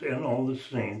 Martin's and all the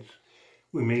saints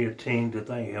we may attain to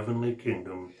thy heavenly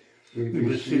kingdom. We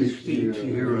beseech thee to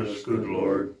hear us, good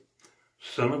Lord.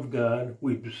 Son of God,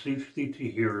 we beseech thee to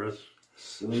hear us.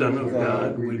 Son of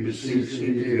God, we beseech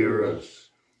thee to hear us.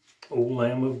 O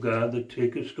Lamb of God, that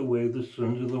takest away the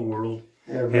sins of the world,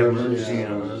 have mercy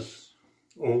on us.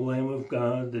 O Lamb of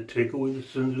God, that take away the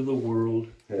sins of the world,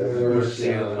 have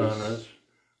mercy upon us.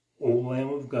 O Lamb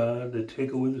of God, that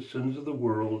take away the sins of the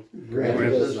world, grant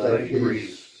us thy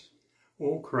grace.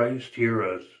 O Christ, hear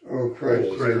us. O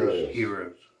Christ, hear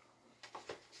us.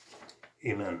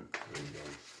 Amen.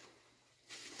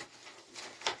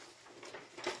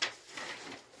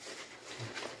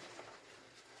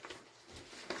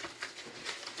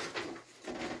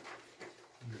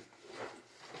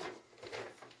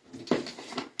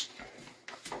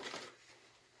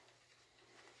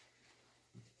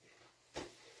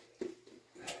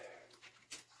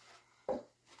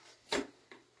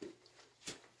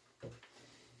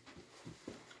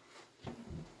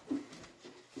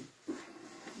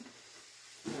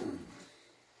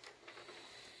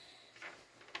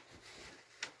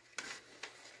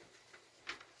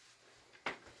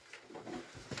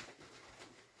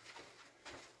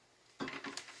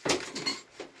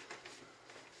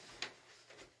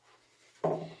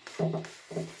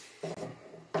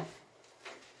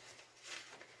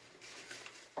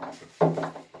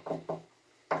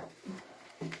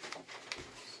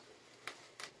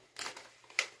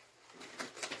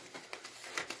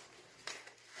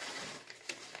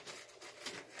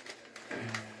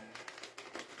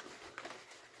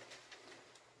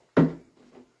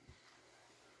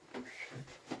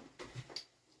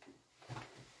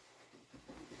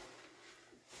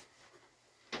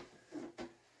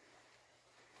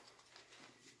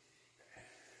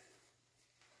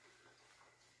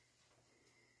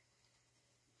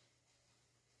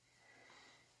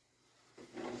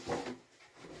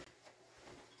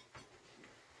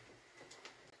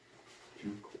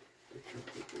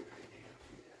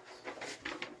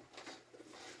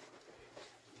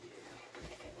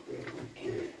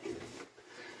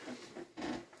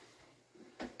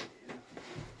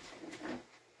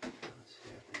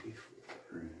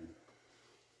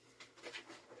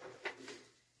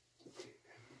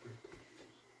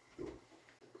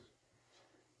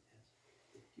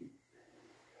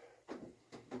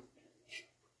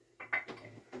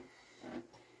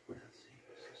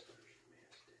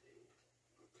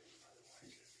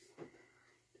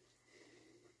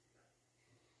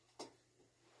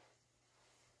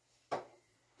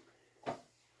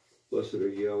 Blessed are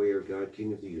you, Yahweh, our God,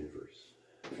 King of the universe.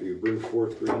 For you bring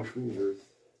forth rain from the earth.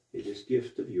 May this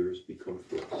gift of yours become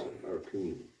for us our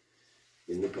communion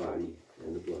in the body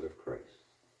and the blood of Christ.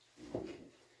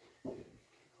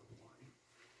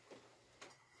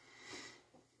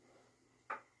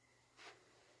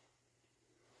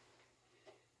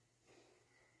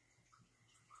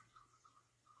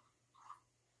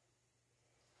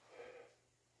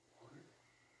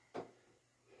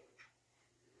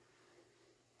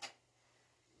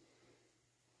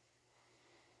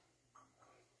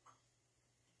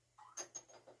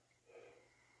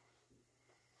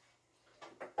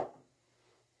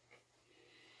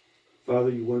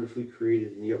 Father, you wonderfully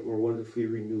created and yet more wonderfully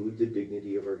renewed the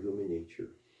dignity of our human nature.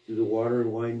 Through the water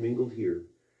and wine mingled here,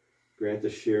 grant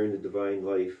us share in the divine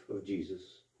life of Jesus,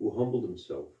 who humbled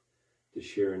himself to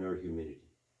share in our humanity.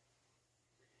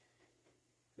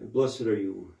 And blessed are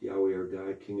you, Yahweh, our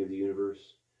God, King of the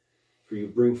universe, for you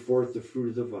bring forth the fruit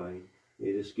of the vine.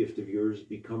 May this gift of yours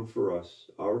become for us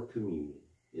our communion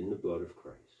in the blood of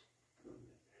Christ.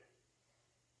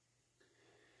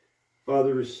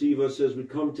 Father, receive us as we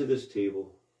come to this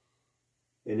table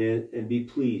and be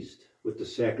pleased with the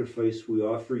sacrifice we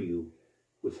offer you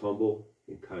with humble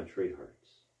and contrite hearts.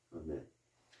 Amen.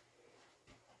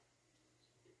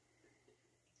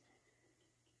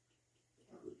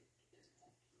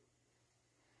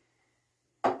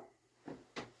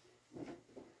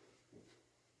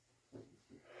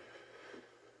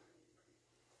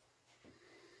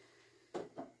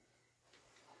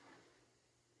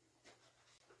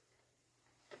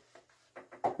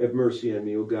 Have mercy on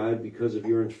me, O God, because of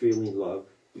your unfailing love,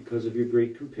 because of your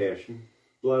great compassion.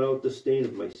 Blot out the stain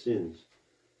of my sins,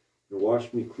 and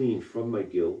wash me clean from my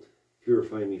guilt.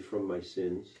 Purify me from my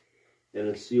sins, and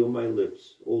unseal my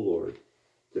lips, O Lord,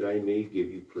 that I may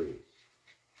give you praise.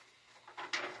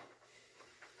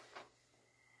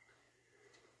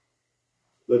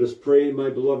 Let us pray, my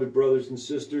beloved brothers and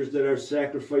sisters, that our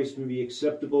sacrifice may be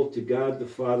acceptable to God the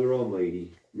Father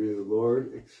Almighty. May the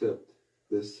Lord accept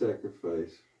this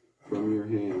sacrifice from your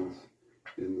hands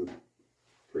in the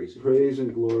praise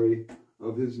and glory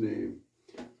of his name,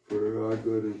 for our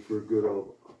good and for good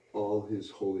of all his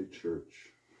holy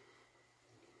church.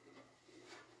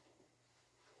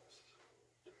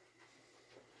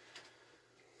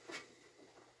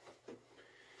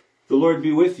 The Lord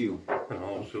be with you. And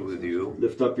also with you.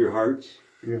 Lift up your hearts.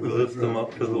 We lift them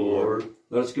up to the Lord.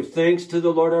 Let us give thanks to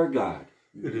the Lord our God.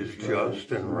 It is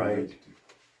just and right.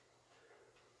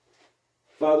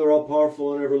 Father,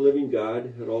 all-powerful and ever-living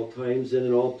God, at all times and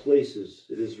in all places,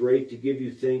 it is right to give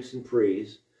you thanks and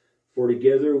praise, for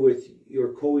together with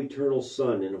your co-eternal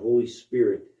Son and Holy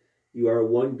Spirit, you are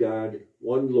one God,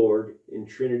 one Lord, in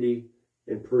Trinity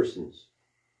and persons.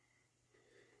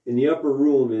 In the upper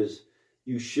room, as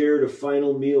you shared a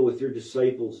final meal with your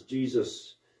disciples,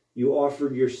 Jesus, you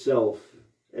offered yourself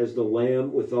as the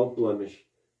Lamb without blemish,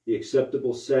 the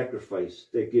acceptable sacrifice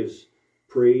that gives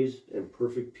praise and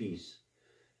perfect peace.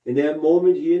 In that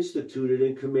moment, he instituted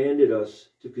and commanded us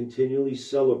to continually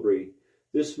celebrate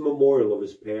this memorial of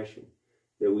his passion,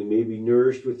 that we may be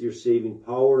nourished with your saving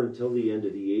power until the end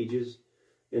of the ages.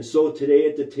 And so today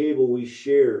at the table we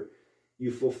share,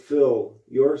 you fulfill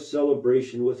your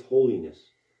celebration with holiness.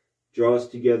 Draw us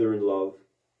together in love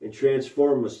and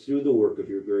transform us through the work of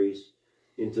your grace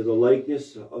into the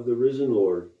likeness of the risen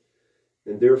Lord.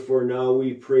 And therefore now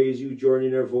we praise you,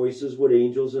 joining our voices with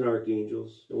angels and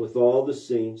archangels, and with all the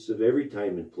saints of every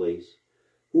time and place,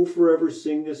 who forever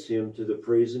sing this hymn to the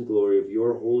praise and glory of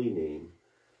your holy name.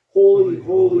 Holy,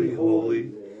 holy,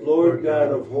 holy, Lord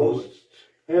God of hosts,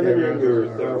 heaven and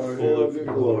earth are full of your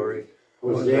glory.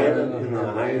 Hosanna in the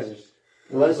highest.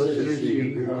 Blessed is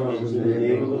he who comes in the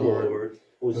name of the Lord.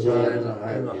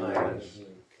 Hosanna in the highest.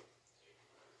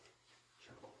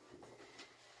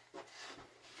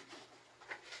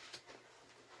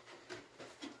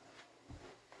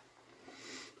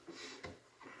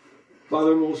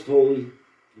 Father most holy,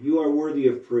 you are worthy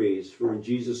of praise, for in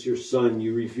Jesus your Son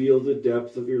you reveal the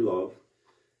depth of your love.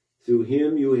 Through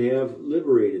him you have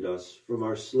liberated us from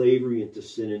our slavery into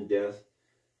sin and death,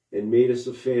 and made us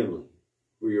a family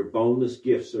where your boundless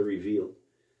gifts are revealed.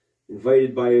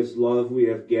 Invited by his love, we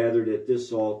have gathered at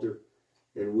this altar,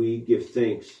 and we give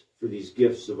thanks for these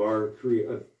gifts of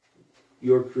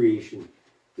your creation,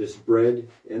 this bread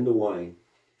and the wine.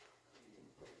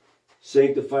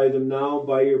 Sanctify them now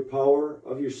by your power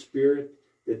of your Spirit,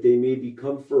 that they may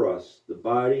become for us the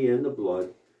body and the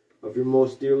blood of your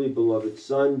most dearly beloved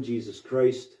Son, Jesus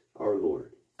Christ, our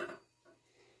Lord.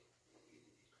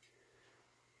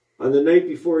 On the night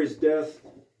before his death,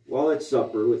 while at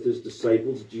supper with his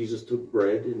disciples, Jesus took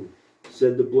bread and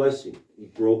said the blessing. He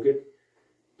broke it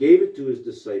gave it to his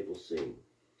disciples, saying,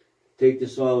 "Take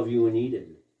this, all of you, and eat it,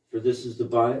 for this is the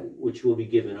body which will be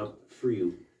given up for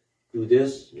you. Do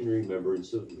this in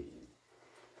remembrance of me."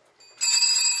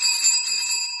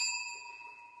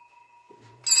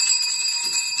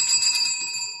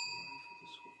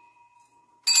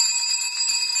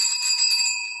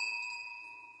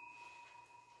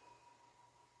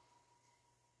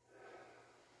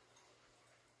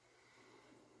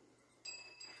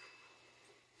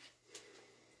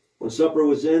 When supper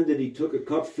was ended, he took a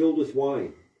cup filled with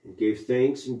wine, and gave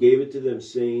thanks, and gave it to them,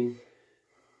 saying,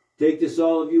 "Take this,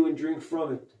 all of you, and drink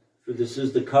from it, for this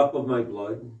is the cup of my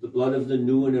blood, the blood of the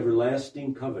new and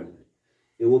everlasting covenant.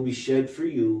 It will be shed for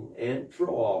you and for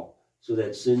all, so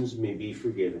that sins may be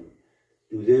forgiven.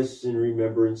 Do this in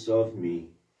remembrance of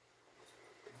me."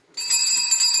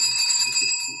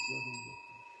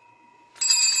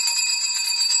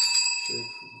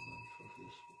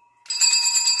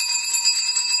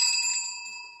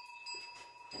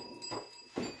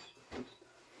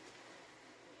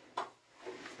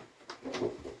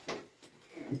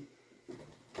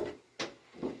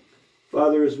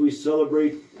 Father, as we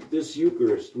celebrate this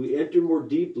Eucharist, we enter more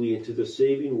deeply into the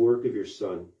saving work of your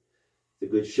Son, the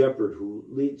Good Shepherd who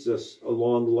leads us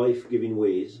along life-giving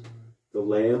ways, the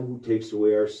Lamb who takes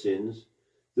away our sins,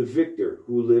 the Victor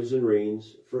who lives and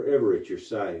reigns forever at your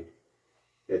side.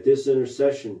 At this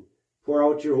intercession, pour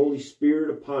out your Holy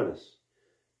Spirit upon us,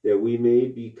 that we may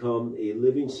become a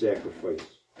living sacrifice,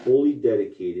 wholly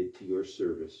dedicated to your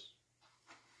service.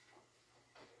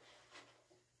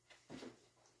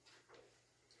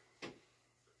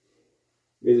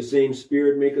 May the same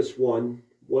Spirit make us one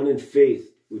in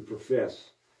faith we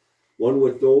profess, one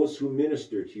with those who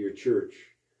minister to your church,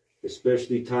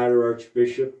 especially Tyler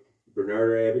Archbishop,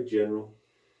 Bernard our Abbot General,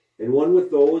 and one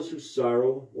with those who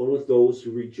sorrow, one with those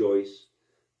who rejoice,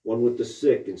 one with the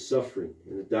sick and suffering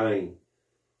and the dying,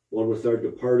 one with our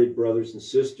departed brothers and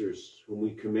sisters whom we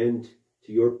commend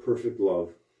to your perfect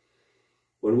love.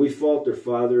 When we falter,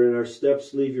 Father, and our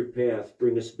steps leave your path,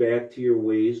 bring us back to your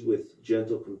ways with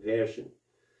gentle compassion,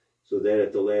 so that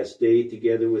at the last day,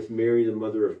 together with Mary, the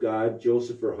Mother of God,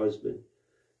 Joseph, her husband,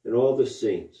 and all the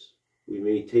saints, we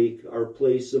may take our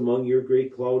place among your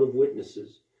great cloud of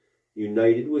witnesses,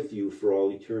 united with you for all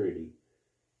eternity.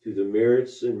 Through the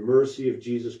merits and mercy of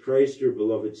Jesus Christ, your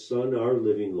beloved Son, our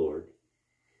living Lord.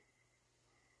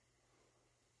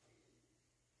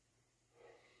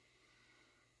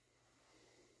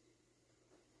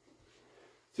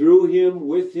 Through him,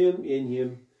 with him, in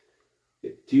him,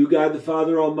 to you, God the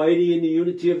Father Almighty, in the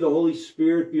unity of the Holy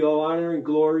Spirit, be all honor and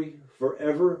glory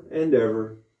forever and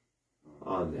ever.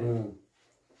 Amen.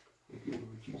 Thank you,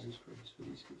 Lord Jesus Christ, for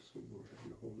these gifts, O Lord, of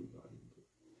your holy body and blood,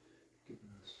 given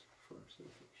us for our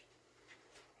salvation.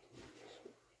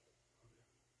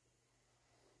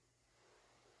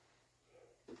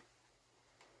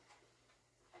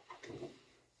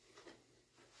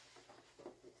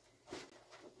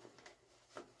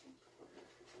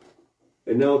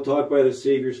 And now, taught by the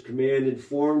Savior's command,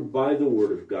 informed by the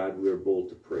word of God, we are bold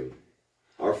to pray.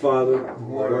 Our Father,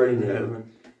 who art in heaven,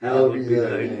 hallowed be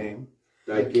thy name.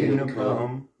 Thy kingdom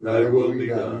come, thy will be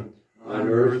done, on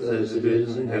earth as it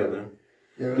is in heaven.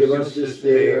 Give us this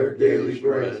day our daily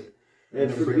bread,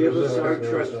 and forgive us our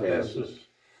trespasses,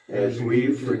 as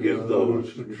we forgive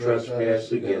those who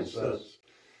trespass against us.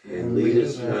 And lead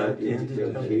us not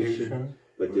into temptation,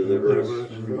 but deliver us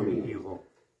from evil.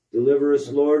 Deliver us,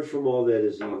 Lord, from all that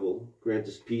is evil. Grant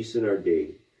us peace in our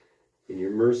day. In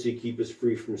your mercy, keep us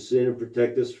free from sin and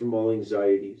protect us from all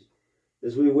anxieties,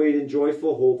 as we wait in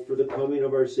joyful hope for the coming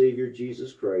of our Savior,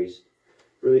 Jesus Christ.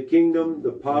 For the kingdom,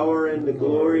 the power, and the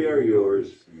glory are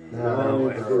yours, now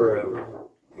and forever.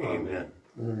 Amen.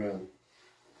 Amen.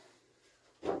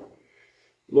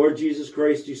 Lord Jesus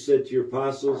Christ, you said to your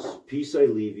apostles, "Peace I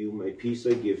leave you, my peace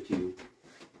I give to you.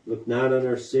 Look not on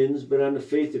our sins, but on the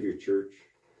faith of your church.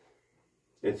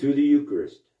 And through the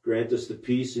Eucharist, grant us the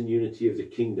peace and unity of the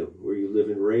kingdom, where you live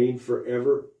and reign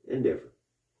forever and ever.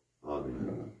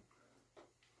 Amen.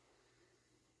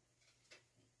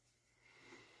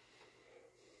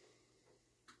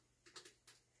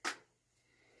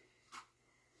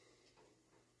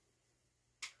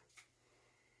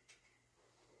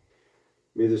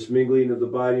 May this mingling of the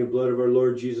body and blood of our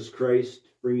Lord Jesus Christ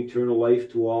bring eternal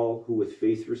life to all who with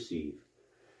faith receive.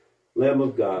 Lamb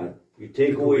of God, you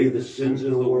take away the sins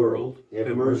of the world,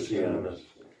 have mercy on us.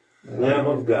 Lamb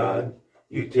of God,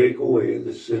 you take away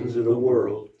the sins of the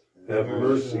world, have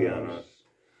mercy on us.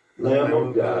 Lamb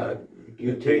of God,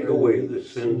 you take away the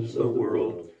sins of the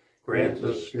world, grant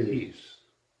us peace.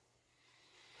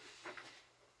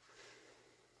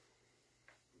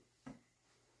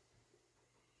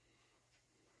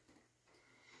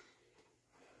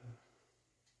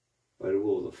 By the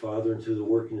will of the Father and through the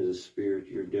working of the Spirit,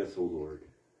 your death, O Lord,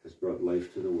 has brought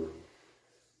life to the world.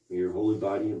 May your holy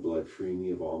body and blood free me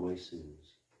of all my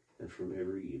sins and from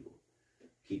every evil.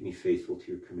 Keep me faithful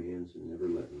to your commands and never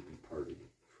let me be parted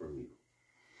from you.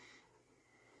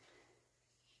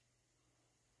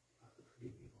 Father,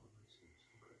 forgive me of all my sins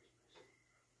in Christ my Savior.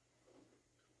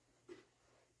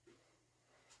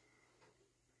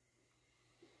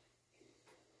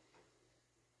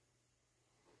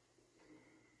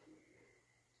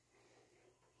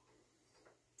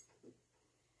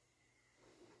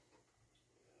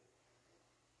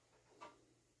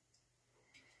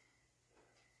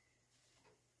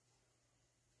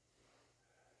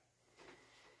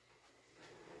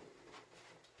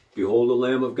 Behold the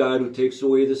Lamb of God who takes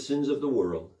away the sins of the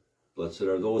world. Blessed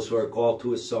are those who are called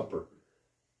to his supper.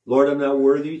 Lord, I'm not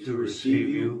worthy to receive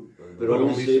you, but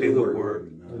only say the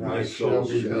word, and my soul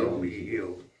shall be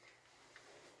healed.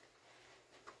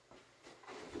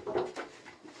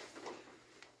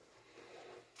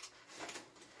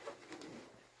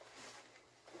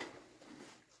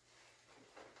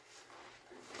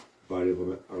 Body of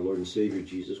our Lord and Savior,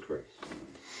 Jesus Christ.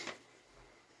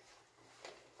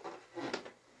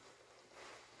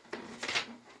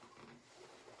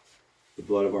 The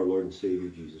blood of our Lord and Savior,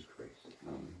 Jesus Christ.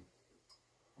 Amen.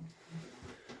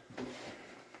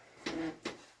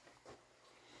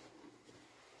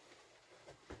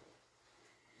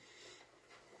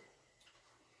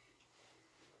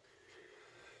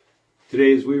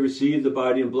 Today, as we receive the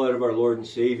body and blood of our Lord and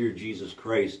Savior, Jesus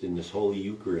Christ, in this Holy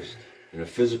Eucharist, in a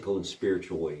physical and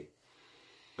spiritual way,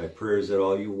 my prayer is that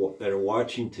all you that are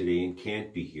watching today and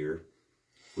can't be here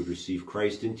would receive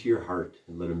Christ into your heart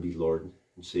and let him be Lord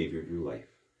and Savior of your life.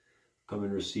 Come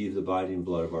and receive the body and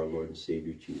blood of our Lord and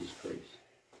Savior, Jesus Christ.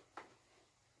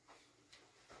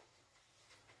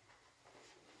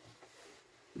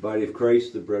 The body of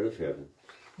Christ, the bread of heaven.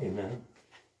 Amen.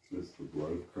 This is the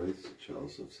blood of Christ, the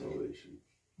chalice of salvation.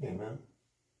 Amen.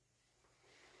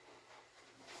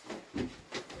 The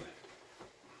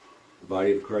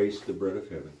body of Christ, the bread of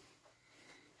heaven.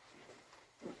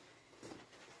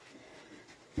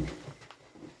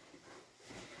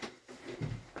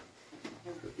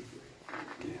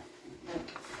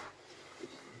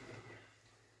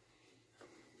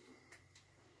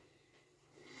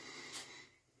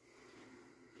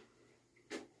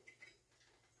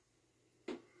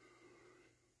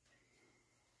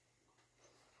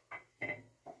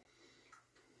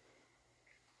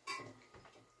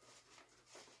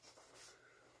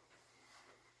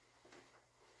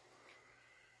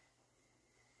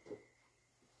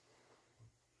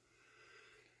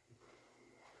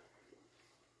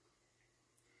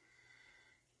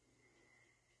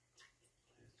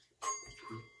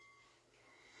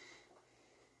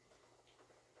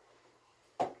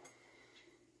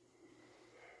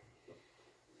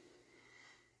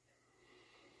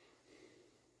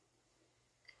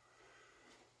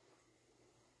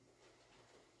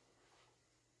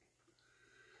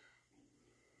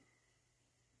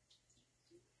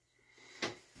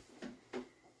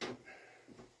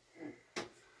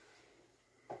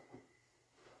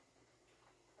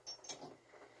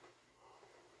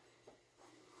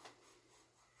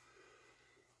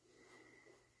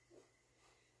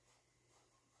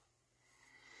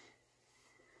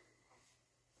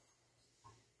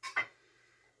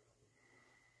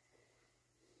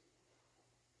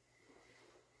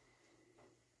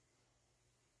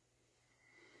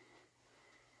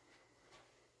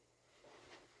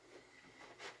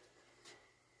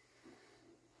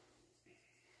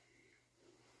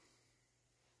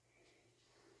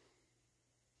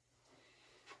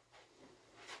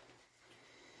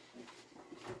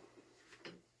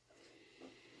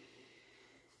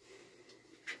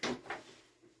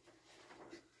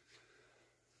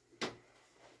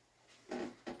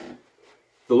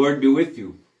 The Lord be with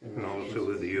you. And also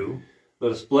with you.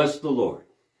 Let us bless the Lord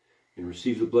and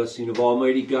receive the blessing of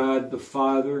Almighty God, the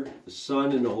Father, the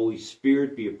Son, and the Holy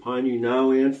Spirit be upon you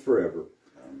now and forever.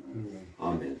 Amen.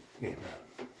 Amen. Amen.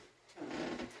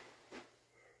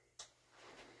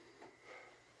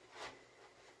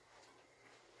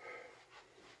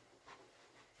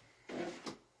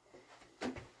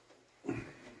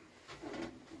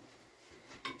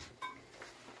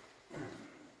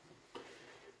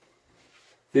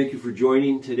 Thank you for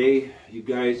joining today, you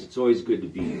guys. It's always good to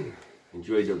be here.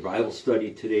 Enjoyed our Bible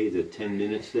study today, the 10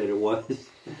 minutes that it was,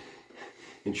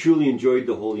 and truly enjoyed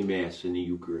the Holy Mass and the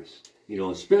Eucharist. You know,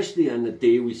 especially on the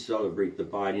day we celebrate the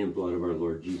body and blood of our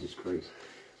Lord Jesus Christ.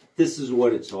 This is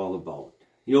what it's all about.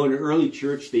 You know, in the early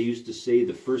church, they used to say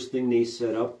the first thing they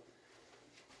set up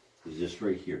was this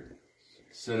right here.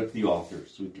 set up the altar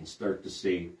so we can start to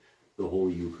say the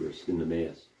Holy Eucharist in the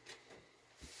Mass.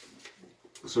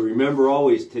 So remember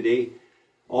always today,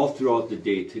 all throughout the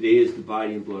day, today is the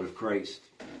body and blood of Christ.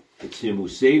 It's Him who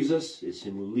saves us. It's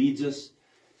Him who leads us.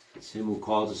 It's Him who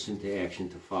calls us into action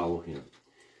to follow Him.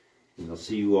 And I'll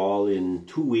see you all in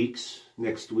 2 weeks.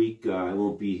 Next week, I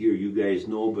won't be here, you guys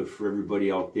know, but for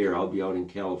everybody out there, I'll be out in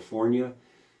California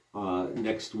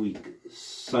next week,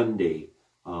 Sunday.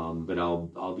 But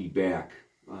I'll be back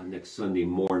next Sunday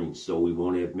morning, so we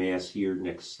won't have Mass here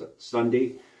next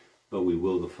Sunday, but we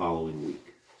will the following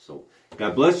week. So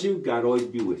God bless you. God always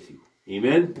be with you.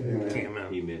 Amen? Amen.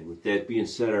 Amen. With that being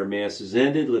said, our Mass is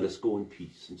ended. Let us go in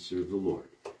peace and serve the Lord.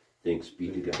 Thanks be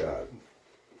to God.